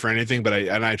 I'm ready for anything, but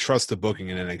I trust the booking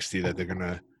in NXT that they're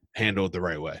gonna handle it the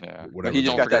right way. Yeah. Whatever. He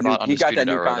just got that new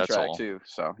contract too.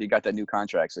 So he got that new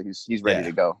contract, so he's ready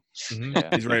to go. Mm-hmm.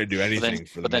 Yeah. He's ready to do anything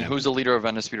for the But then who's the leader of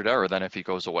Undisputed Era then if he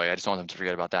goes away? I just don't want them to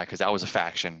forget about that, because that was a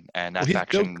faction, and that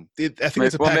faction. I think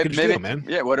it's a package deal, man.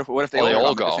 Yeah. What if they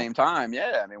all go at the same time?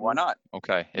 Yeah. I mean, why not?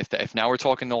 Okay. If now we're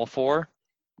talking all four.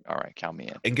 All right, count me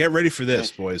in. And get ready for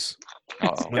this, boys.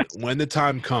 Uh-oh. When the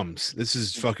time comes, this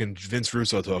is fucking Vince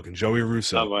Russo talking, Joey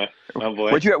Russo. Oh boy.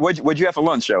 What'd you have for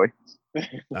lunch, Joey?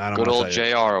 Good old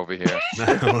JR over here.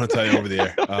 I don't want to tell you over the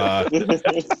air.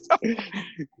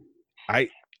 I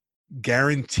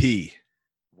guarantee.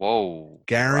 Whoa.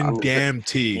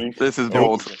 Guarantee. This is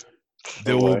bold.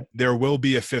 There will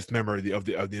be a fifth member of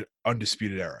the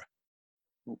Undisputed Era,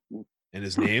 and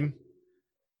his name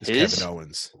is Kevin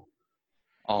Owens.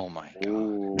 Oh my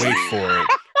God! Wait for it.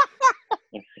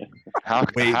 How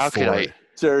could I?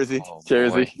 Jersey.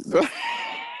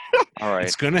 All right,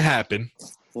 it's gonna happen.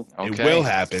 Okay. It will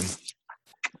happen.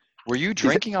 Were you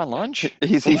drinking on lunch?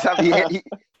 He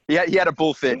had a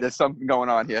bull fit. There's something going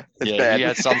on here. It's bad. He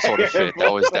had some sort of fit.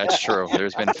 That's true.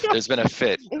 There's been a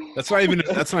fit. That's not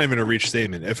even a reach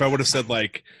statement. If I would have said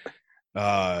like,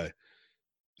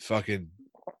 fucking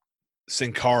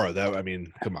Sin Cara,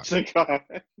 come on.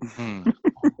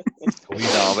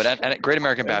 No, but and Great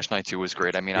American Bash Night 2 was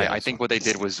great. I mean, I think what they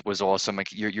did was awesome. Like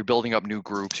you're building up new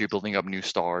groups, you're building up new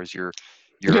stars, you're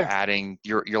adding,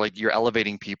 you're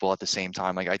elevating people at the same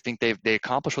time. Like I think they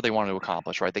accomplished what they wanted to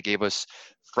accomplish, right? They gave us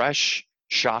fresh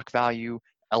shock value,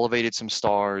 elevated some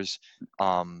stars,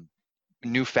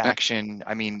 new faction.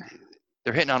 I mean,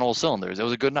 they're hitting on all cylinders. It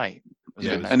was a good night.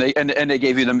 Yeah, and they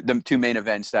gave you them two main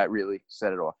events that really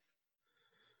set it off.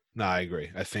 No, I agree.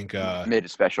 I think made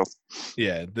it special.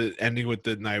 Yeah, the ending with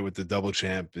the night with the double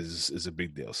champ is a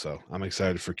big deal. So I'm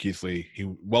excited for Keith Lee. He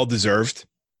well deserved.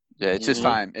 Yeah, it's his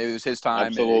time. It was his time.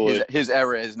 Absolutely. His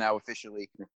era has now officially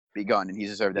begun, and he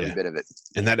deserved every bit of it.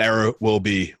 And that era will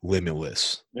be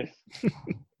limitless. We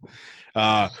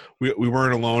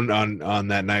weren't alone on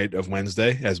that night of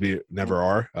Wednesday, as we never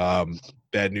are.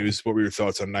 Bad news. What were your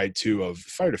thoughts on night 2 of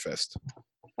Fyter Fest?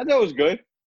 I thought it was good.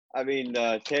 I mean,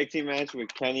 the tag team match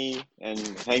with Kenny and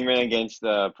Hangman against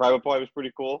Private Party was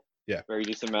pretty cool. Yeah. Very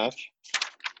decent match.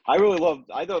 I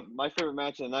thought my favorite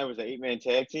match of the night was the 8-man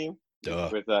tag team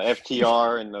with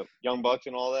FTR and the Young Bucks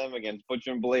and all them against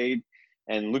Butcher and Blade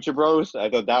and Lucha Bros. I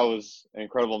thought that was an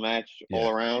incredible match all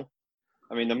around.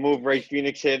 I mean, the move Ray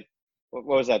Phoenix hit, what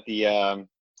was that? He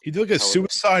did like a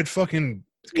suicide fucking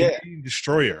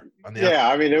destroyer on the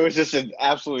outside. I mean, it was just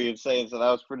absolutely insane, so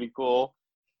that was pretty cool.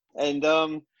 And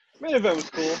main event was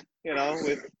cool,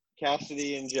 with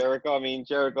Cassidy and Jericho. I mean,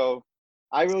 Jericho,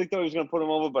 I really thought he was going to put him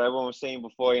over, but everyone was saying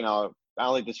before, I don't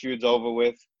think this feud's over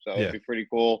with, so it'd be pretty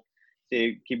cool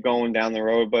to keep going down the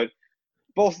road. But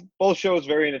both shows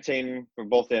very entertaining for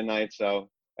both their nights. So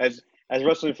as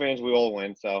wrestling fans, we all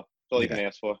win. So that's all you can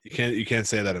ask for. You can't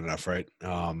say that enough, right?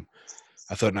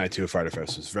 I thought night 2 of Fyter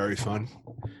Fest was very fun.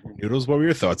 Noodles, what were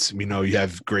your thoughts? We know you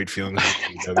have great feelings.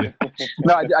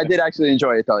 No, I did actually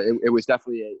enjoy it though. It was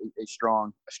definitely a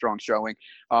strong showing.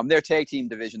 Their tag team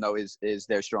division though is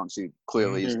their strong suit.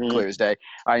 Clearly, is clear as day.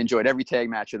 I enjoyed every tag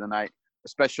match of the night,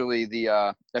 especially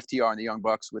the FTR and the Young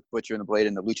Bucks with Butcher and the Blade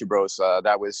and the Lucha Bros.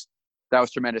 That was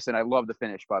tremendous, and I love the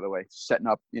finish. By the way, setting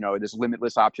up, there's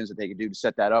limitless options that they can do to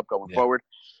set that up going forward,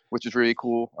 which is really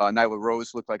cool. Nyla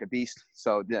Rose looked like a beast,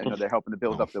 so they're helping to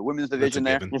build up the women's division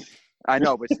there. I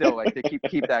know, but still, like they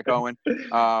keep that going.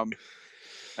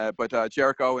 But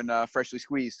Jericho and Freshly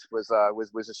Squeezed was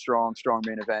a strong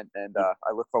main event, and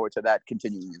I look forward to that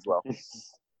continuing as well.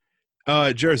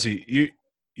 Jersey,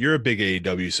 you're a big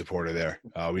AEW supporter there.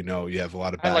 We know you have a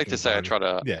lot of. I like to say I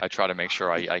try to make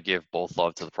sure I give both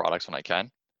love to the products when I can.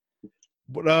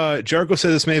 But Jericho said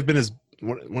this may have been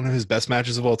one of his best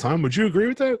matches of all time. Would you agree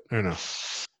with that or no?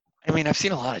 I mean, I've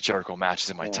seen a lot of Jericho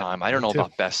matches in my time. I don't know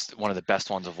about one of the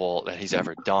best ones of all that he's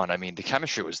ever done. I mean, the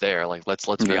chemistry was there. Like, let's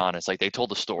be honest. Like, they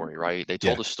told the story, right? They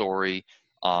told the story.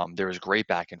 There was great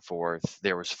back and forth.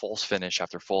 There was false finish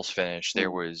after false finish.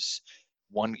 There was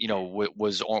one,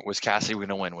 was Cassidy going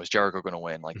to win? Was Jericho going to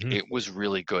win? Like, it was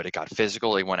really good. It got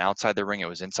physical. It went outside the ring. It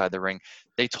was inside the ring.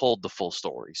 They told the full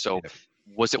story. So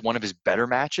was it one of his better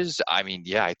matches? I mean,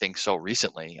 yeah, I think so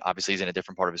recently. Obviously, he's in a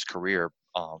different part of his career.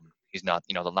 He's not,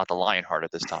 not the Lionheart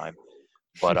at this time,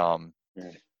 but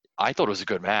I thought it was a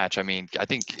good match. I mean, I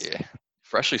think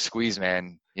Freshly Squeezed,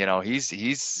 man. He's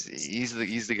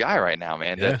the guy right now,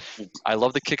 man. Yeah. I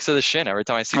love the kicks of the shin every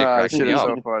time I see it. Cracks me up.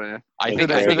 So funny. I think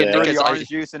dirty orange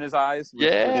juice in his eyes.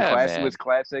 Man. Was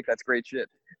classic. That's great shit.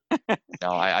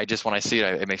 No, I just when I see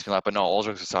it, it makes me laugh. But no, all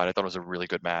jokes aside, I thought it was a really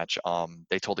good match.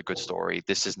 They told a good story.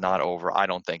 This is not over. I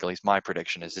don't think. At least my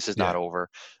prediction is this is not over.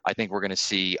 I think we're going to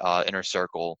see Inner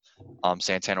Circle,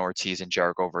 Santana Ortiz and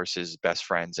Jericho versus Best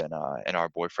Friends and our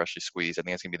boy Freshly Squeezed. I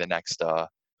think it's going to be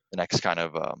the next kind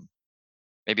of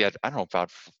maybe I don't know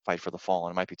about Fight for the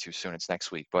Fallen. It might be too soon. It's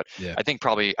next week, but I think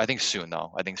soon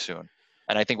though. I think soon,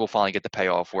 and I think we'll finally get the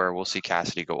payoff where we'll see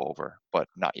Cassidy go over, but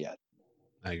not yet.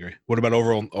 I agree. What about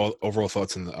overall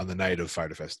thoughts on the night of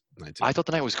Fyter Fest 19? I thought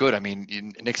the night was good. I mean,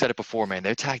 Nick said it before, man.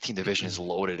 Their tag team division is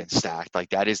loaded and stacked.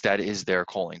 Like that is their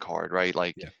calling card, right?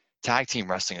 Like tag team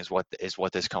wrestling is what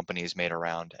this company is made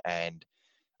around. And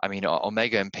I mean,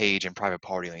 Omega and Page and Private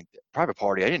Party. Private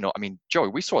Party, I didn't know. I mean, Joey,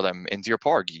 we saw them in Deer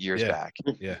Park years back.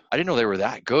 Yeah. I didn't know they were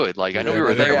that good. Like, I know we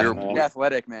were there. We were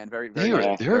athletic, man. Very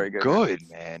they're good,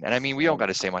 man. And I mean, we don't got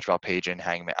to say much about Page and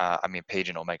Hangman. Page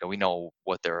and Omega. We know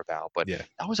what they're about. But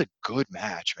that was a good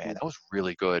match, man. That was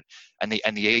really good. And the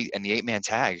 8-man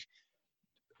tag,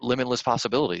 limitless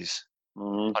possibilities,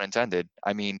 unintended.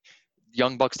 I mean,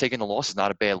 Young Bucks taking the loss is not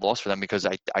a bad loss for them because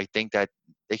I think that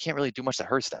they can't really do much that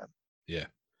hurts them. Yeah.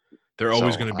 They're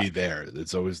always going to be there.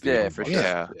 It's always for sure.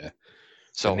 Yeah.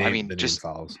 So I mean, just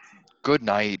good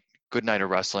night of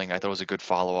wrestling. I thought it was a good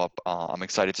follow up. I'm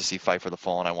excited to see Fight for the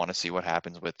Fallen. I want to see what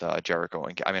happens with Jericho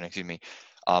and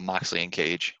Moxley and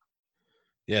Cage.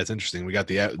 Yeah, it's interesting. We got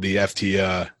the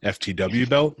FTW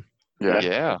belt.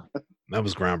 Yeah. That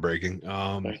was groundbreaking.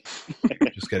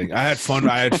 Just kidding. I had fun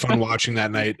watching that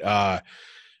night. I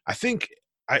think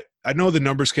I know the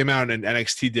numbers came out and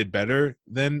NXT did better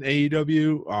than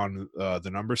AEW on the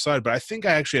number side, but I think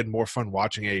I actually had more fun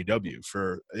watching AEW.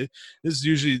 This is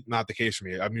usually not the case for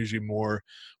me. I'm usually more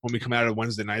when we come out on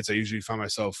Wednesday nights. I usually find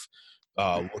myself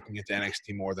looking into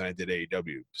NXT more than I did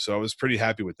AEW. So I was pretty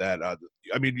happy with that.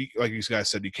 I mean, like you guys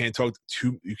said, you can't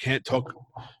talk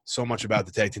so much about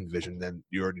the tag team division than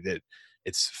you already did.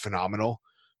 It's phenomenal.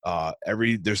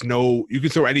 You can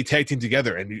throw any tag team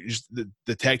together, and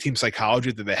the tag team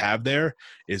psychology that they have there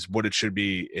is what it should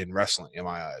be in wrestling, in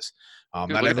my eyes.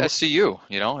 Dude, look at SCU.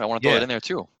 I want to throw it in there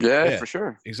too. Yeah, for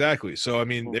sure. Exactly. So I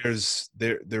mean,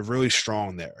 they're really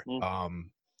strong there.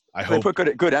 I They hope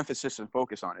put good emphasis and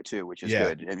focus on it too, which is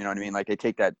good. And you know what I mean? Like they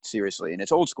take that seriously, and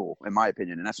it's old school, in my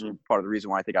opinion, and that's part of the reason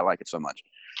why I think I like it so much.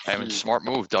 I mean, smart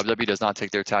move. WWE does not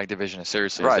take their tag division as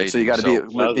seriously right. as So they you got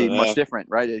to be much yeah. different,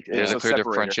 right? There's a clear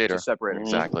differentiator.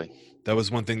 Exactly. That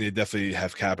was one thing they definitely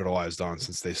have capitalized on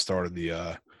since they started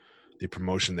the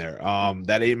promotion there.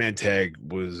 That 8-man tag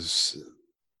was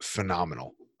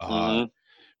phenomenal.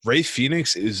 Ray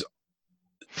Phoenix is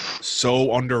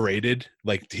so underrated.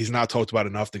 Like, he's not talked about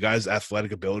enough. The guy's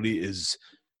athletic ability is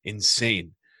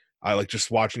insane. I like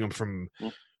just watching him from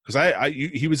because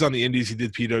he was on the indies. He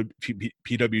did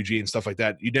PWG and stuff like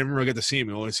that. You didn't really get to see him.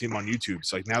 You only see him on YouTube.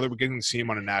 So like now that we're getting to see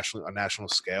him on a national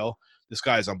scale, this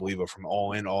guy is unbelievable from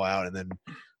All In, All Out, and then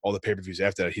all the pay-per-views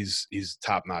after that. He's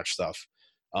top-notch stuff.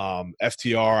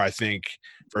 FTR, I think,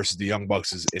 versus the Young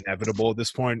Bucks is inevitable at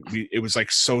this point. It was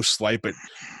like so slight, but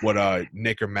what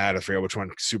Nick or Matt, I forget which one,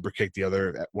 super kicked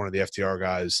one of the FTR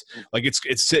guys. Like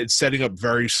it's setting up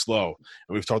very slow,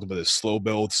 and we've talked about this slow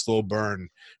build, slow burn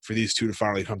for these two to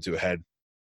finally come to a head.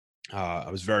 I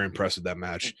was very impressed with that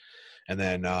match, and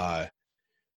then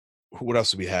what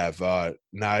else do we have?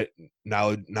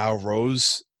 Now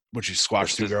Rose, which she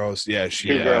squashed two girls. Yeah,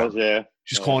 two girls. Yeah.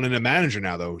 She's calling in a manager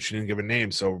now, though. She didn't give a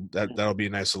name, so that'll be a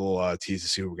nice little tease to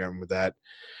see what we're getting with that.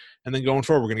 And then going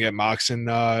forward, we're going to get Mox and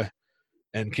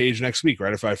Cage next week,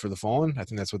 right? For the Fallen. I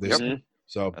think that's what they said.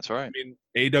 So that's right. I mean,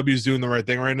 AEW is doing the right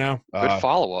thing right now. Good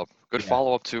follow up. Good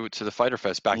follow up to the Fyter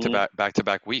Fest back to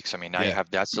back weeks. I mean, now you have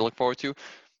that to look forward to.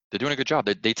 They're doing a good job.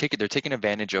 They're taking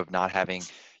advantage of not having.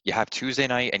 You have Tuesday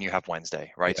night and you have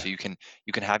Wednesday, right? Yeah. So you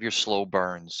can have your slow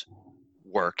burns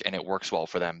work, and it works well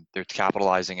for them. They're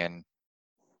capitalizing and.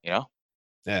 Yeah,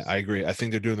 I agree. I think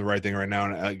they're doing the right thing right now.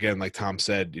 And again, like Tom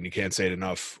said, and you can't say it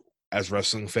enough, as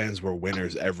wrestling fans, we're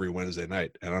winners every Wednesday night.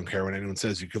 And I don't care what anyone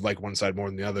says. You could like one side more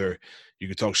than the other. You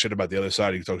could talk shit about the other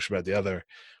side. You could talk shit about the other.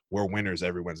 We're winners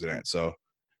every Wednesday night. So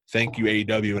thank you,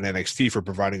 AEW and NXT, for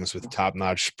providing us with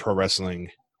top-notch pro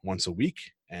wrestling once a week.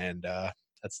 And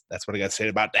that's what I got to say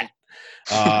about that.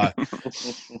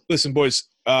 Listen, boys,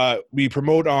 we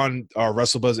promote on our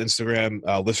WrestleBuzz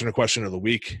Instagram listener question of the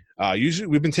week. Usually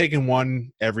we've been taking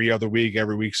one every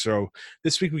week. So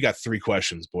this week we got 3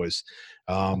 questions, boys.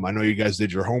 I know you guys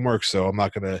did your homework, so I'm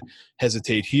not going to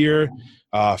hesitate here.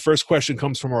 First question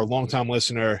comes from our longtime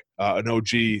listener, an OG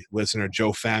listener,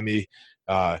 Joe Fami.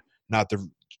 Not the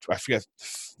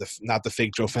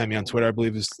fake Joe Fami on Twitter, I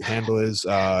believe his handle is.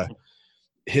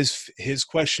 His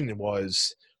question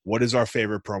was, what is our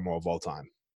favorite promo of all time?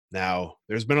 Now,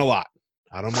 there's been a lot.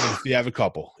 I don't mind if you have a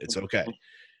couple. It's okay.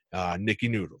 Nikki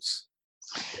Noodles.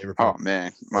 Oh,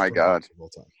 man. My God.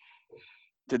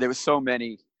 Dude, there was so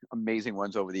many amazing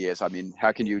ones over the years. I mean,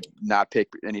 how can you not pick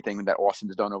anything that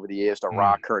Austin's done over the years? The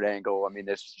Rock, Kurt Angle. I mean,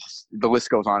 the list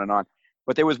goes on and on.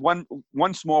 But there was one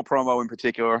small promo in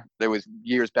particular. There was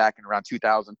years back in around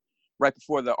 2000, right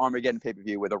before the Armageddon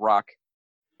pay-per-view, where The Rock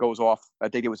goes off. I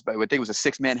think it was a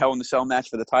 6-man Hell in the Cell match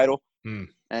for the title,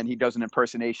 and he does an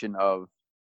impersonation of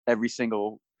every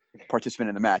single participant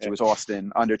in the match. It was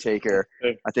Austin, Undertaker,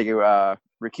 I think it was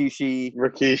Rikishi,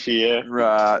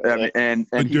 yeah, and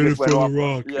he just went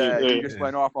off. He just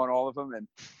went off on all of them, and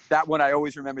that one I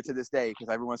always remember to this day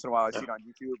because every once in a while I see it on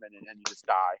YouTube and you just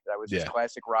die. That was just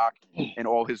classic Rock in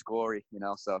all his glory,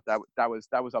 So that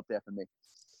was up there for me.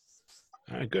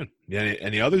 All right, good. Yeah,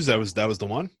 any others? That was the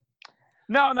one.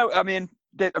 No. I mean,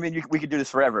 we could do this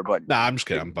forever, but nah, I'm just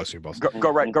kidding. I'm busting your balls. Go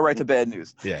right to bad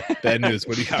news. Yeah, bad news.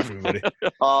 What do you got for me, buddy?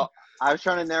 I was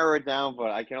trying to narrow it down, but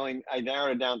I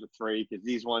narrowed it down to 3 because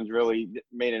these ones really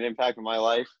made an impact in my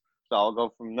life. So I'll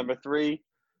go from number 3,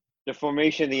 the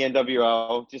formation of the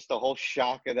NWO, just the whole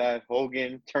shock of that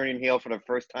Hogan turning heel for the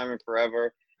first time in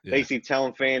forever, basically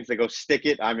telling fans to go stick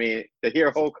it. I mean, to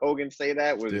hear Hulk Hogan say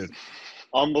that was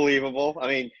unbelievable. I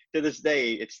mean, to this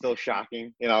day, it's still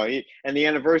shocking, and the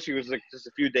anniversary was like just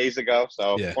a few days ago.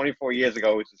 So 24 years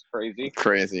ago, which is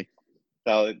crazy.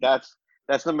 So that's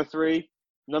number 3.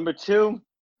 Number 2,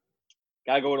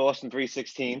 gotta go with Austin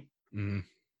 316.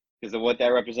 because of what that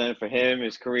represented for him,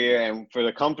 his career, and for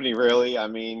the company. Really, I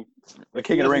mean, the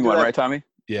King of the Ring one, right, Tommy?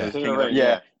 Yeah. King of the Ring,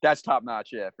 yeah, that's top notch.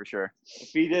 Yeah, for sure. If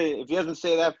he doesn't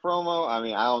say that promo, I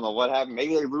mean, I don't know what happened.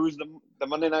 Maybe they lose the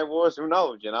Monday Night Wars. Who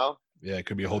knows? You know? Yeah, it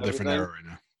could be a whole different era right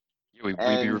now. We'd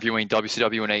be reviewing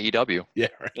WCW and AEW. Yeah,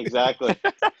 right. Exactly.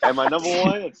 And my number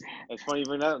one, it's funny you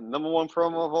bring that, number one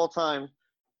promo of all time,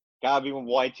 gotta be when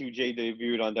Y2J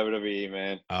debuted on WWE,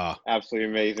 man. Absolutely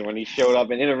amazing. When he showed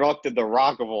up and interrupted The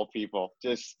Rock of all people.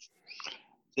 Just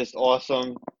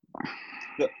awesome.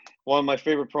 One of my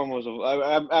favorite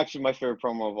promos actually my favorite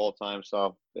promo of all time.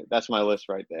 So that's my list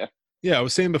right there. Yeah, I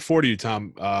was saying before to you,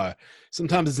 Tom,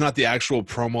 sometimes it's not the actual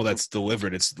promo that's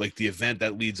delivered. It's like the event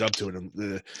that leads up to it.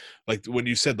 And like when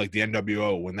you said like the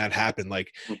NWO, when that happened,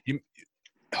 like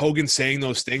Hogan saying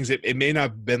those things, it may not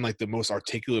have been like the most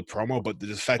articulate promo, but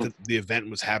the fact that the event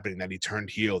was happening, that he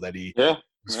turned heel, that he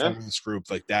was forming this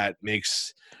group, like that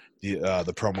makes the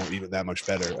promo even that much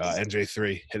better.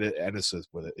 NJ3, hit it, end us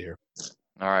with it here.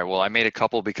 All right. Well, I made a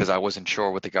couple because I wasn't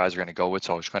sure what the guys are going to go with,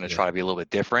 so I was going to try to be a little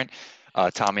bit different.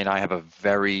 Tommy and I have a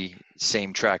very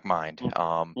same track mind.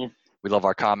 We love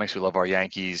our comics, we love our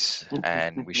Yankees,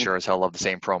 and we sure as hell love the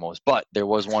same promos. But there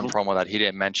was one promo that he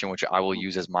didn't mention, which I will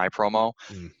use as my promo,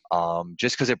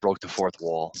 just because it broke the fourth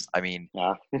wall. I mean,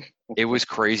 it was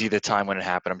crazy the time when it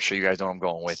happened. I'm sure you guys know what I'm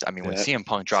going with. I mean, when CM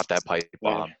Punk dropped that pipe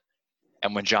bomb,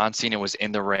 and when John Cena was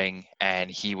in the ring and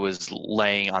he was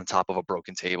laying on top of a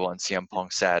broken table and CM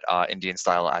Punk sat Indian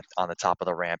style on the top of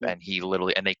the ramp, and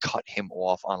and they cut him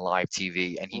off on live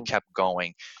TV and he kept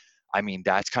going. I mean,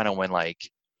 that's kind of when like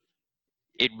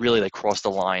it really like crossed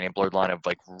the line and blurred the line of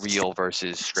like real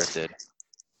versus scripted.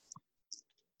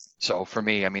 So for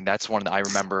me, I mean, that's one that I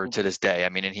remember to this day. I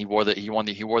mean, and he wore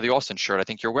the Austin shirt I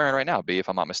think you're wearing right now, B, if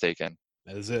I'm not mistaken.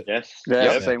 That is it. Yes.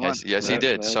 Yeah, same one. Yes, he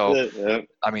did. So,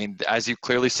 I mean, as you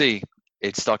clearly see,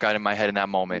 it stuck out in my head in that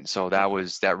moment. So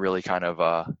that really kind of,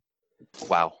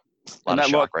 wow. A lot of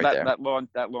shock right there.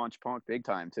 That launched Punk big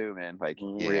time too, man. Like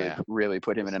really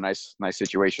put him in a nice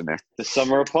situation there. The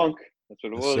summer of Punk. That's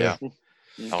what it was. Yeah.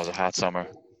 That was a hot summer.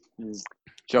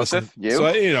 Joseph, you? So,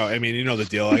 I mean, you know the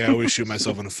deal. Like, I always shoot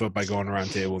myself in the foot by going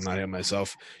around table and not hitting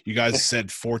myself. You guys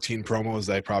said 14 promos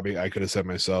that I could have said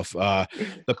myself.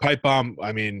 The pipe bomb,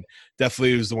 I mean,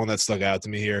 definitely was the one that stuck out to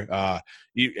me here.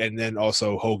 And then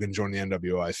also Hogan joined the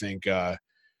NWO. I think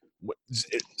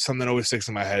something that always sticks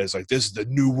in my head is like, this is the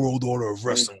new world order of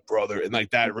wrestling, brother. And like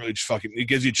that really just it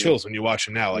gives you chills when you watch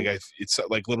him now. Like it's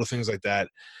like little things like that.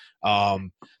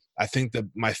 I think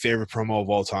my favorite promo of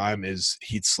all time is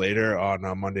Heath Slater on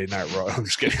Monday Night Raw. I'm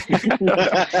just kidding.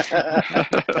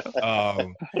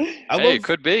 It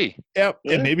could be. Yeah,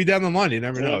 and maybe down the line, you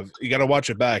never know. You got to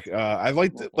watch it back. I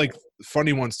like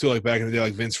funny ones too, like back in the day,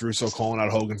 like Vince Russo calling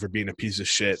out Hogan for being a piece of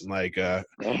shit, and like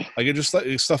it just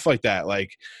like stuff like that.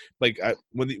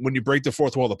 When you break the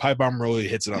fourth wall, the pipe bomb really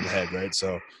hits it on the head, right?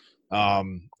 So.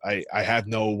 I have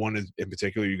no one in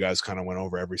particular. You guys kind of went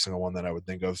over every single one that I would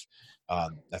think of.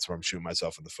 That's where I'm shooting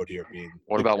myself in the foot here.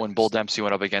 What about when Bull Dempsey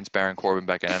went up against Baron Corbin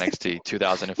back in NXT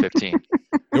 2015?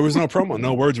 There was no promo.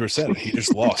 No words were said. He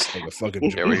just lost like a fucking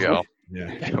joke. There we go.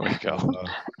 Yeah. There we go.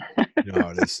 You know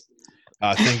how it is.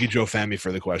 Thank you, Joe Fammy,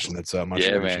 for the question. That's much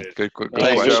appreciated. Man. Good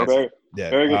Thanks, question. Joe.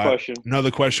 Very good question.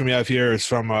 Another question we have here is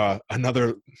from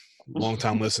another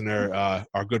longtime listener,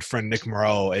 our good friend Nick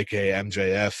Morello, aka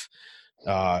MJF.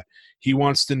 He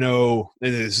wants to know.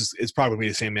 It's probably gonna be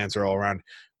the same answer all around.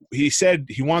 He said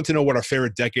he wanted to know what our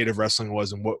favorite decade of wrestling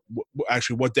was, and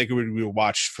what decade we would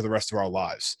watch for the rest of our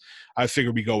lives. I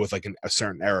figured we go with like a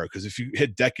certain era, because if you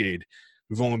hit decade,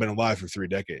 we've only been alive for 3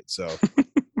 decades, so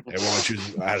I want to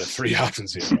choose out of 3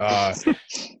 options here.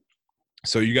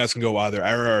 So you guys can go either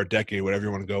era or decade, whatever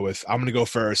you want to go with. I'm going to go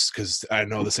first because I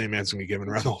know the same answer can be given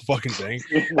around the whole fucking thing.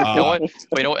 You know what?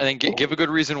 And then give a good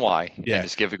reason why. Yeah.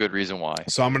 Just give a good reson why.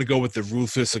 So I'm going to go with the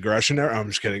ruthless aggression era. I'm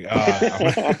just kidding. I'm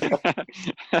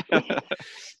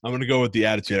going to go with the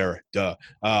attitude era. Duh.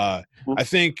 I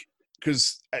think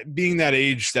because being that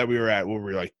age that we were at, where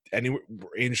we were like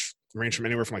range from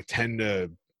anywhere from like 10 to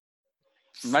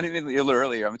not even a little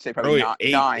earlier. I would say probably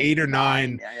 8 or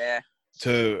 9. Yeah.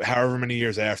 To however many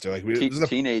years after, like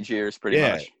teenage years, pretty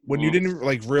much. When you didn't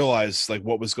like realize like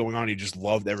what was going on, you just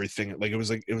loved everything. Like it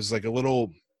was like a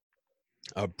little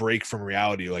break from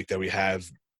reality, like that we have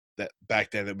that back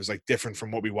then. It was like different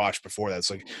from what we watched before that. It's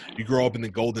like you grow up in the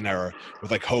golden era with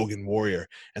like Hogan, Warrior,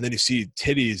 and then you see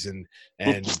titties and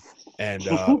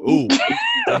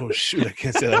oh shoot, I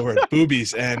can't say that word,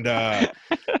 boobies and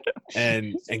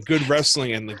and good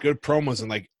wrestling and the good promos and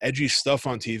like edgy stuff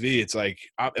on TV. It's like,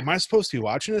 am I supposed to be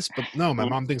watching this? But no, my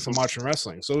mom thinks I'm watching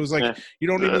wrestling. So it was like, you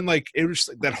don't even like, it was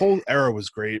that whole era was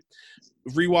great.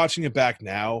 Rewatching it back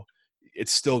now,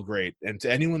 it's still great. And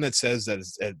to anyone that says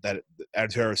that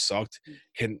Attitude Era sucked,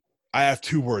 I have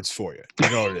two words for you. You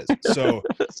know what it is. So,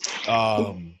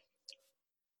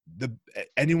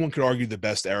 anyone could argue the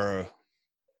best era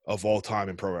of all time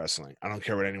in pro wrestling. I don't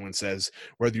care what anyone says.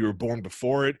 Whether you were born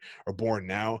before it or born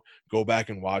now, go back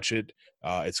and watch it.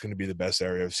 It's going to be the best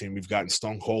era I've seen. We've gotten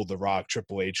Stone Cold, The Rock,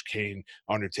 Triple H, Kane,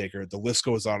 Undertaker. The list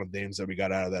goes on of names that we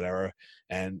got out of that era.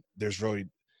 And that's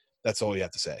all you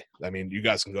have to say. I mean, you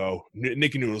guys can go.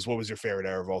 Nicky Noodles, what was your favorite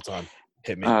era of all time?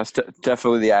 Hit me.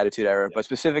 Definitely the Attitude Era, but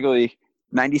specifically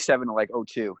 97 to like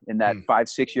 02 in that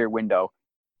 5-6 year window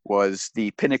was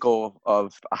the pinnacle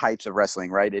of heights of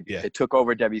wrestling, right? It took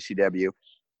over WCW.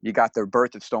 You got the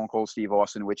birth of Stone Cold Steve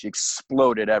Austin, which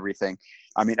exploded everything.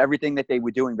 I mean, everything that they were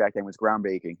doing back then was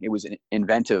groundbreaking. It was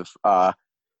inventive.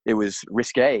 It was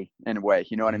risque in a way.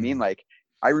 You know what I mean? Like,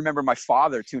 I remember my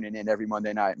father tuning in every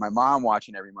Monday night, my mom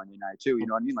watching every Monday night too. You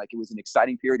know what I mean? Like, it was an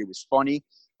exciting period. It was funny.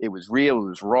 It was real. It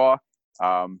was raw.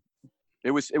 It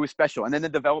was special. And then the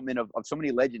development of so many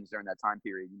legends during that time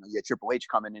period. You know, you had Triple H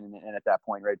coming in and at that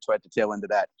point, right? So at the tail end of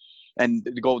that. And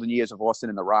the golden years of Austin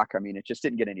and The Rock, I mean, it just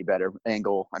didn't get any better.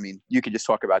 Angle, I mean, you could just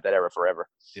talk about that era forever.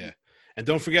 Yeah. And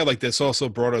don't forget, like, this also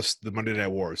brought us the Monday Night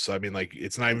Wars. So, I mean, like,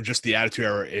 it's not even just the Attitude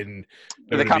Era in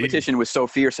WWE. The competition was so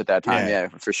fierce at that time, yeah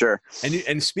for sure.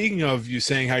 And speaking of you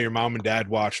saying how your mom and dad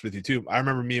watched with you, too, I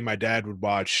remember me and my dad would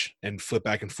watch and flip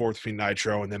back and forth between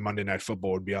Nitro and then Monday Night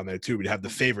Football would be on there, too. We'd have the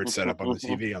favorite set up on the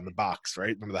TV on the box,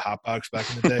 right? Remember the hot box back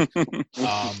in the day?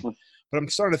 But I'm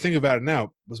starting to think about it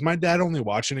now. Was my dad only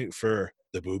watching it for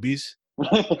the boobies?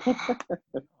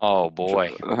 Oh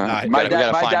boy! My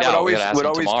dad would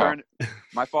always turn.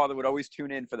 My father would always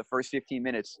tune in for the first 15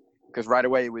 minutes because right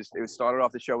away it was started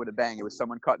off the show with a bang. It was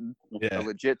someone cutting a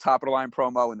legit top of the line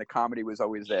promo, and the comedy was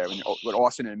always there. I mean, with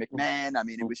Austin and McMahon, I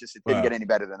mean, it didn't get any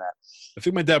better than that. I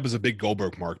think my dad was a big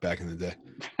Goldberg mark back in the day.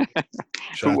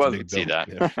 Who wasn't? See that?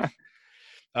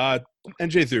 Yeah.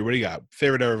 NJ3, what do you got?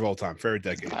 Favorite era of all time? Favorite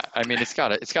decade? I mean, it's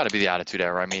gotta be the Attitude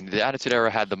Era. I mean, the Attitude Era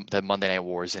had the Monday Night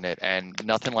Wars in it, and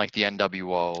nothing like the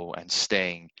NWO and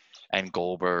Sting and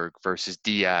Goldberg versus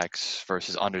DX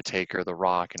versus Undertaker, The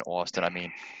Rock, and Austin. I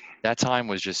mean, that time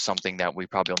was just something that we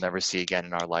probably will never see again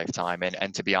in our lifetime.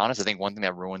 And to be honest, I think one thing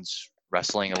that ruins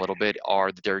wrestling a little bit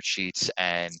are the dirt sheets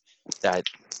and the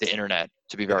internet,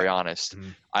 to be very honest.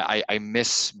 I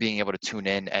miss being able to tune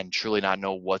in and truly not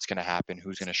know what's going to happen,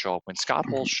 who's going to show up. When Scott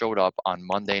Hall showed up on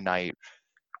Monday night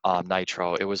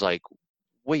Nitro, it was like,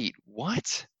 wait,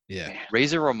 what? Yeah.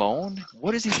 Razor Ramon?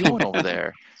 What is he doing over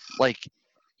there? Like,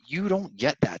 you don't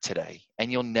get that today,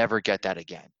 and you'll never get that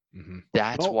again.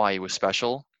 That's why it was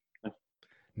special.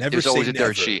 There's always a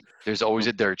dirt sheet. There's always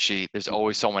a dirt sheet. There's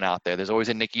always someone out there. There's always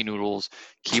a Nicky Noodles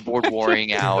keyboard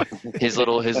warring out his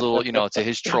little, to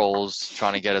his trolls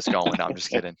trying to get us going. No, I'm just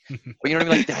kidding. But you know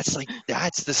what I mean?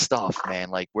 That's the stuff, man.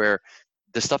 Like, where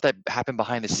the stuff that happened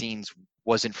behind the scenes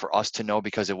wasn't for us to know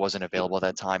because it wasn't available at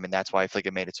that time. And that's why I feel like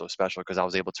it made it so special, because I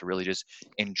was able to really just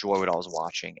enjoy what I was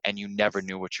watching, and you never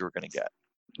knew what you were going to get.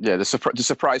 Yeah, the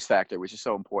surprise factor was just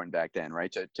so important back then,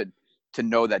 right? To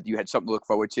know that you had something to look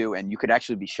forward to, and you could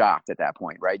actually be shocked at that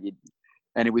point, right?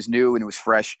 And it was new and it was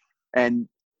fresh. And,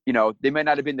 you know, they might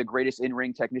not have been the greatest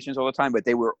in-ring technicians all the time, but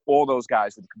they were all those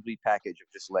guys with a complete package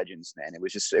of just legends, man. It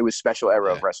was special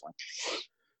era of wrestling.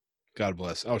 God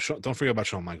bless. Oh, don't forget about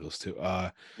Shawn Michaels, too.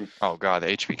 Oh, God,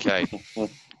 the HBK.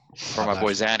 For my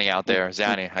boy Zanny out there.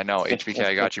 Zanny, I know. HBK,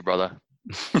 I got you, brother.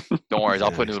 Don't worry,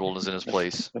 I'll put Noodles in his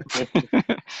place.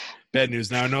 Bad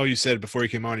news. Now, I know you said before you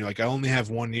came on, you're like, I only have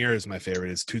 1 year as my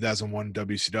favorite. It's 2001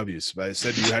 WCW. But I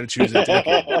said you had to choose a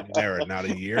decade era, not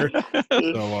a year.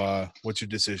 So, what's your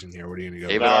decision here? What are you going to go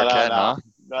David Arquette, huh?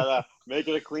 No. Make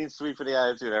it a clean sweep for the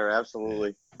Attitude Era.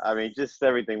 Absolutely. I mean, just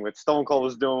everything what Stone Cold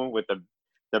was doing with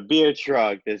the beer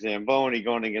truck, the Zamboni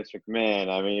going against McMahon.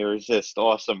 I mean, it was just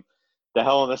awesome. The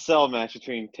Hell in a Cell match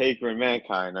between Taker and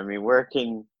Mankind. I mean,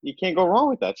 you can't go wrong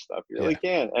with that stuff. You really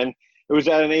can't. And it was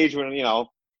at an age when, you know,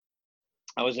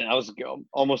 I was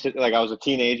almost like I was a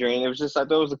teenager, and it was just, I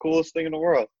thought it was the coolest thing in the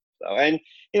world. So, and,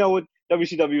 you know, what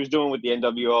WCW was doing with the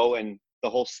NWO and the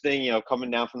whole Sting, you know,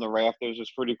 coming down from the rafters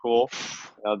was pretty cool.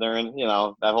 You know, during, you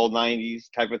know, that whole 90s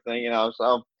type of thing, you know.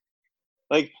 So,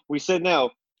 like we said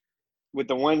now, with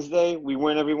the Wednesday, we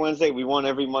win every Wednesday. We won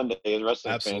every Monday as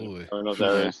wrestling Absolutely. fans in those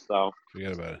areas. So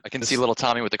forget about it. I can see little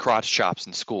Tommy with the crotch chops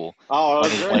in school. Oh,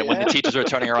 When the teachers are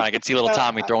turning around, I can see little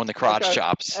Tommy throwing the crotch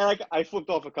chops. And I flipped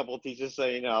off a couple of teachers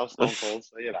saying, I was stone cold.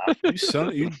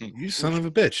 So, You son of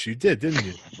a bitch. You did, didn't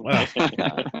you? Wow.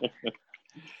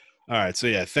 All right. So,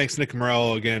 yeah, thanks, Nick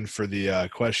Morello, again, for the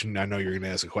question. I know you're going to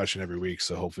ask a question every week,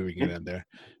 so hopefully we can get in there.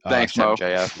 Thanks, Mo.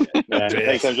 MJF. Yeah,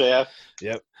 thanks, MJF.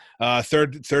 Yep.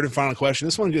 Third and final question.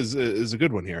 This one is a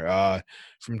good one here.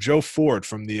 From Joe Ford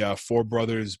from the Four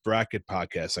Brothers Bracket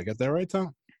podcast. I got that right,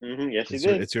 Tom? Mm-hmm. Yes, you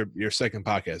did. It's your second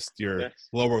podcast. Your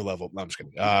lower level. No, I'm just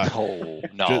kidding. No.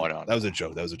 That was a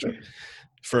joke.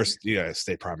 First, you gotta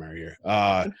stay primary here.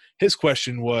 His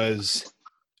question was,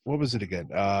 what was it again?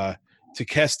 To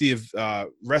cast the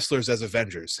wrestlers as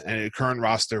Avengers and current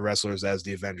roster wrestlers as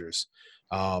the Avengers.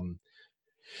 Tom,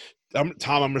 I'm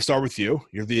going to start with you.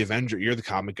 You're the Avenger. You're the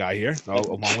comic guy here,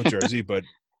 along with Jersey, but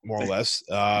more or less.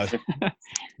 What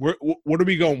are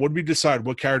we going? What do we decide?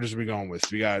 What characters are we going with?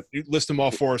 You list them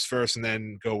all for us first, and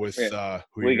then go with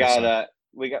who we got.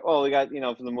 We got for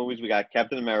the movies we got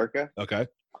Captain America. Okay.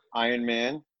 Iron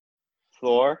Man,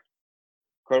 Thor,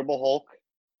 Incredible Hulk,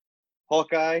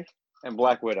 Hawkeye, and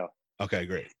Black Widow. Okay,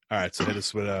 great. All right, so hit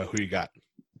us with who you got.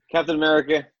 Captain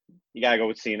America, you gotta go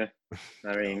with Cena.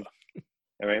 I mean,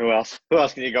 who else? Who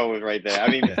else can you go with right there? I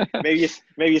mean,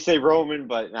 maybe you say Roman,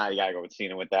 but you gotta go with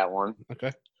Cena with that one.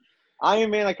 Okay. Iron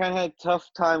Man, I kind of had a tough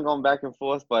time going back and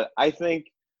forth, but I think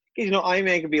Iron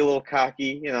Man can be a little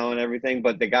cocky, and everything,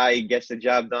 but the guy gets the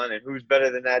job done, and who's better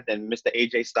than that than Mr.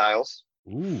 AJ Styles?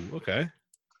 Ooh, okay.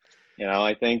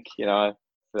 I think for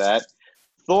that.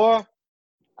 Thor,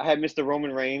 I had Mr.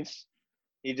 Roman Reigns.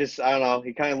 He just, I don't know,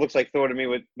 he kind of looks like Thor to me,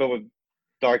 but with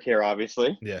dark hair,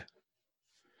 obviously. Yeah.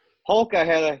 Hulk,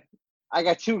 I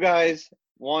got two guys.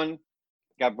 One,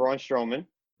 got Braun Strowman.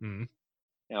 Mm-hmm.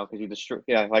 Because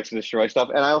he likes to destroy stuff.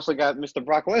 And I also got Mr.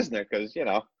 Brock Lesnar because,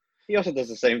 he also does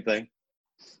the same thing.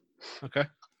 Okay.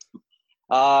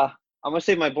 I'm going to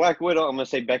say my Black Widow, I'm going to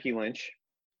say Becky Lynch.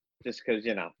 Just because,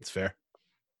 It's fair.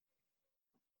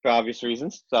 For obvious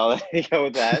reasons. So there you go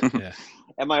with that. Yeah.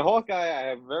 And my Hawkeye, I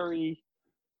have a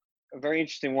very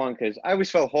interesting one because I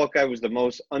always felt Hawkeye was the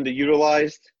most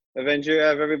underutilized Avenger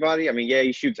out of everybody. I mean, yeah,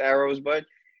 he shoots arrows, but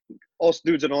also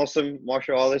dude's an awesome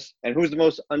martial artist. And who's the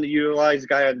most underutilized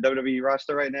guy on the WWE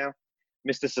roster right now?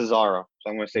 Mr. Cesaro. So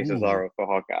I'm going to say Cesaro for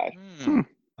Hawkeye.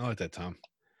 I like that, Tom.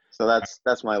 So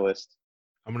that's my list.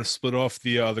 I'm going to split off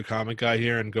the other comic guy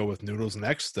here and go with Noodles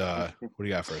next. What do you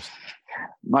got first?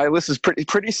 My list is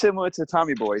pretty similar to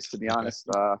Tommy Boy's, to be honest.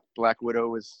 Black Widow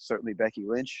was certainly Becky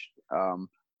Lynch.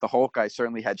 The Hulk, I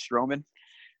certainly had Strowman.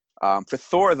 For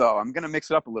Thor, though, I'm going to mix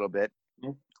it up a little bit.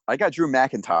 I got Drew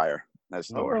McIntyre as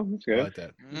Thor. Oh, that's good. I like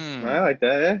that. I like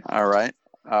that, yeah. All right.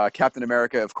 Captain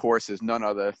America, of course, is none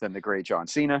other than the great John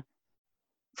Cena.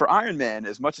 For Iron Man,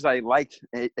 as much as I liked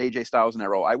AJ Styles in that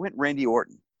role, I went Randy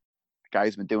Orton. The guy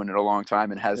who's been doing it a long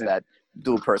time and has that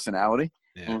dual personality.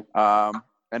 Yeah.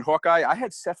 And Hawkeye, I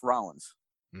had Seth Rollins.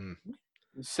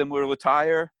 Similar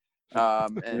attire.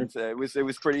 And it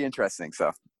was pretty interesting.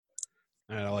 So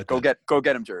I like go get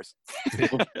him, Jers.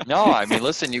 No, I mean,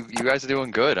 listen, you guys are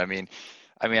doing good. I mean,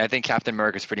 I think Captain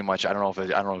America is pretty much. I don't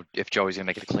know if Joey's gonna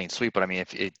make it a clean sweep, but I mean,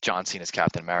 if John Cena's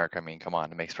Captain America, I mean, come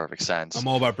on, it makes perfect sense. I'm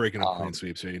all about breaking up clean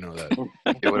sweeps, so you know that.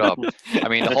 Give it up. I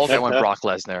mean, the Hulk, I went Brock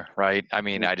Lesnar, right? I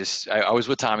mean, I was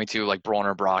with Tommy too, like Braun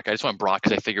or Brock. I just went Brock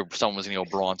because I figured someone was gonna go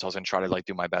Braun, so I was gonna try to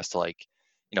do my best to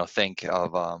think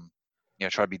of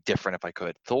try to be different if I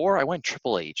could. Thor, I went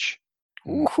Triple H.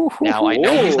 Now I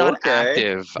know he's not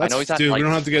active. I know he's not. Dude, we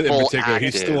don't have to get in particular.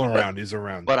 Active, he's still around. He's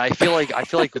around. But I feel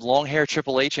like with long hair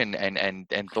Triple H and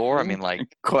Thor. I mean,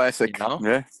 classic.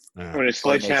 Yeah. With a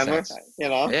sledgehammer.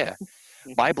 Yeah.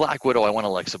 My Black Widow, I went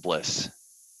Alexa Bliss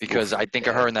because I think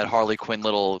of her in that Harley Quinn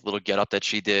little get up that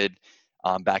she did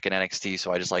back in NXT.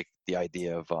 So I just like the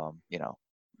idea of You're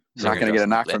not going to get a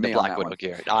knock from me on that one.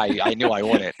 Gear. I knew I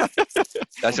wouldn't.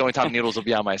 That's the only time Noodles will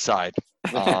be on my side.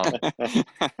 Hawkeye,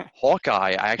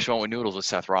 I actually went with Noodles with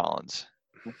Seth Rollins.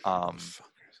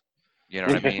 You know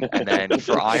what I mean? And then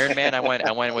for Iron Man, I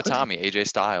went with Tommy, AJ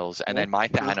Styles, and then my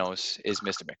Thanos is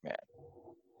Mr. McMahon.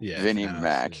 Yeah, Vinnie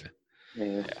Mac.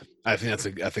 Yeah. I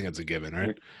think that's a given,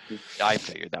 right? I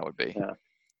figured that would be. Yeah.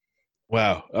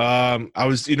 Wow. I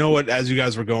was, as you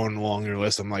guys were going along your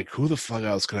list, I'm like, who the fuck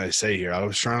else can I say here? I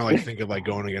was trying to think of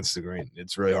going against the grain.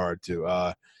 It's really hard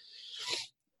to.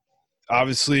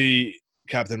 Obviously,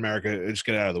 Captain America, just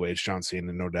get out of the way. It's John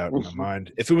Cena, no doubt in my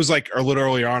mind. If it was a little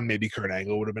earlier on, maybe Kurt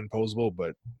Angle would have been posable,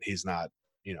 but he's not.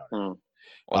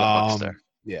 Well,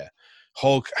 yeah.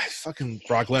 Hulk, fucking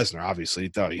Brock Lesnar, obviously.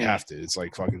 You have to. It's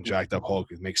like fucking jacked up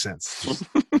Hulk. It makes sense.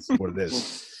 It's what it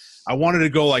is. I wanted to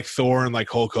go like Thor and like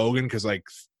Hulk Hogan because like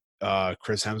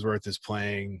Chris Hemsworth is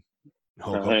playing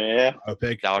Hulk Hogan. Yeah. I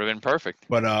pick. That would have been perfect.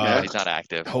 But he's not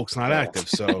active. Hulk's not active.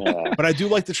 So, but I do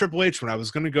like the Triple H one. I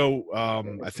was going to go,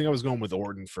 I think I was going with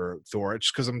Orton for Thor.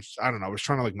 It's because I don't know. I was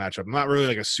trying to like match up. I'm not really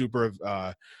like a super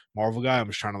Marvel guy. I'm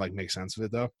just trying to like make sense of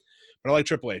it though. But I like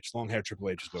Triple H. Long hair Triple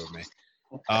H is good with me.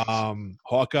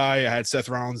 Hawkeye, I had Seth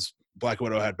Rollins. Black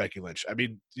Widow had Becky Lynch. I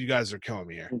mean, you guys are killing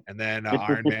me here. And then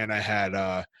Iron Man, I had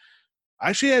I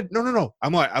actually had no.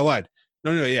 I lied.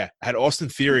 No, yeah. I had Austin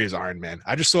Theory as Iron Man.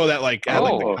 I just saw that like I had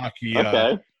like the cocky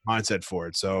mindset for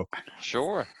it. So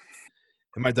sure.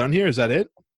 Am I done here? Is that it?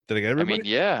 Did I get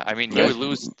everybody? I mean, you would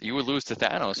lose to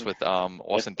Thanos with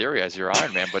Austin Theory as your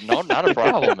Iron Man, but no, not a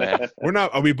problem, man. We're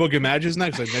not. Are we booking matches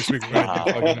next? Like next week we're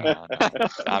gonna no.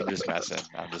 I'm just messing.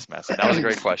 That was a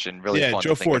great question. Really fun.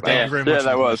 Joe Ford, thank you very much. Yeah,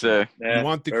 that was. We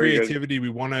want the creativity. Good. We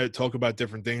want to talk about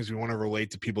different things. We want to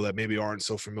relate to people that maybe aren't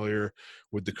so familiar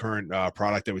with the current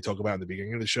product that we talk about in the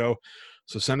beginning of the show.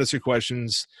 So send us your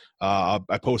questions. I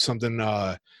post something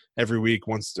every week,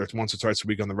 once or twice a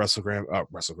week on the WrestleBuzz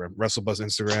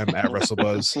Instagram at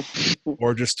WrestleBuzz,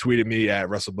 or just tweet at me at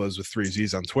WrestleBuzz with 3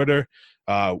 Z's on Twitter.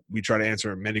 We try to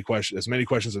answer as many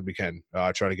questions as we can.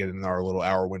 Try to get in our little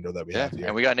hour window that we have here.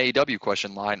 And we got an AEW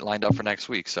question lined up for next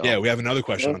week. So yeah, we have another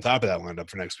question on top of that lined up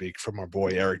for next week from our boy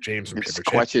Eric James from Paper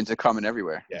Questions are coming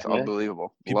everywhere. Yeah. It's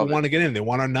unbelievable. People want to get in. They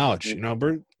want our knowledge. You know,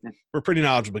 we're pretty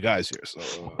knowledgeable guys here,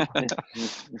 so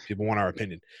people want our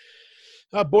opinion.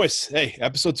 Boys, hey,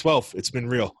 episode 12. It's been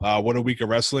real. What a week of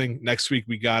wrestling. Next week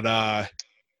we got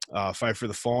Fight for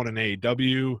the Fallen in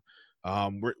AEW.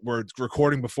 We're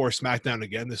recording before SmackDown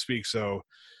again this week, so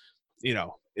you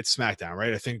know it's SmackDown,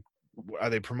 right? I think. Are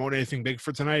they promoting anything big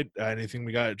for tonight? Anything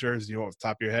we got at Jersey? You know, off the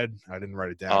top of your head? I didn't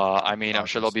write it down. I mean, I'm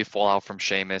sure there'll be fallout from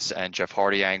Sheamus and Jeff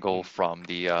Hardy angle from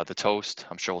the toast.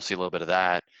 I'm sure we'll see a little bit of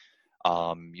that.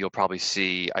 You'll probably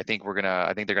see. I think they're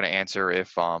gonna answer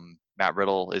if Matt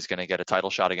Riddle is gonna get a title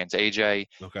shot against AJ.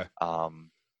 Okay.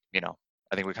 You know,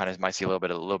 I think we kind of might see a little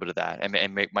bit of that,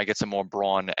 and might get some more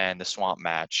Braun and the Swamp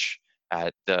match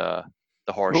at the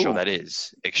horror show that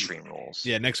is Extreme Rules.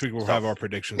 Yeah, next week we'll have our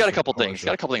predictions. Got a couple things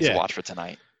to watch for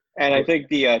tonight. And I think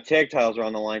the tag titles are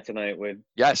on the line tonight with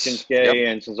Shinsuke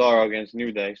and Cesaro against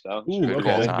New Day. So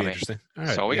that'd be interesting. All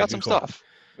right. So we got some stuff.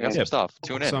 Some stuff.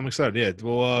 Tune in. So I'm excited.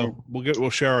 Yeah, we'll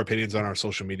share our opinions on our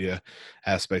social media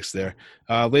aspects there.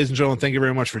 Ladies and gentlemen, thank you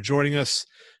very much for joining us.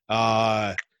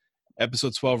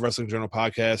 Episode 12 Wrestling Journal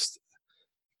Podcast.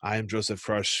 I am Joseph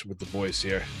Crush with the boys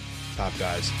here. Top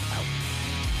guys out.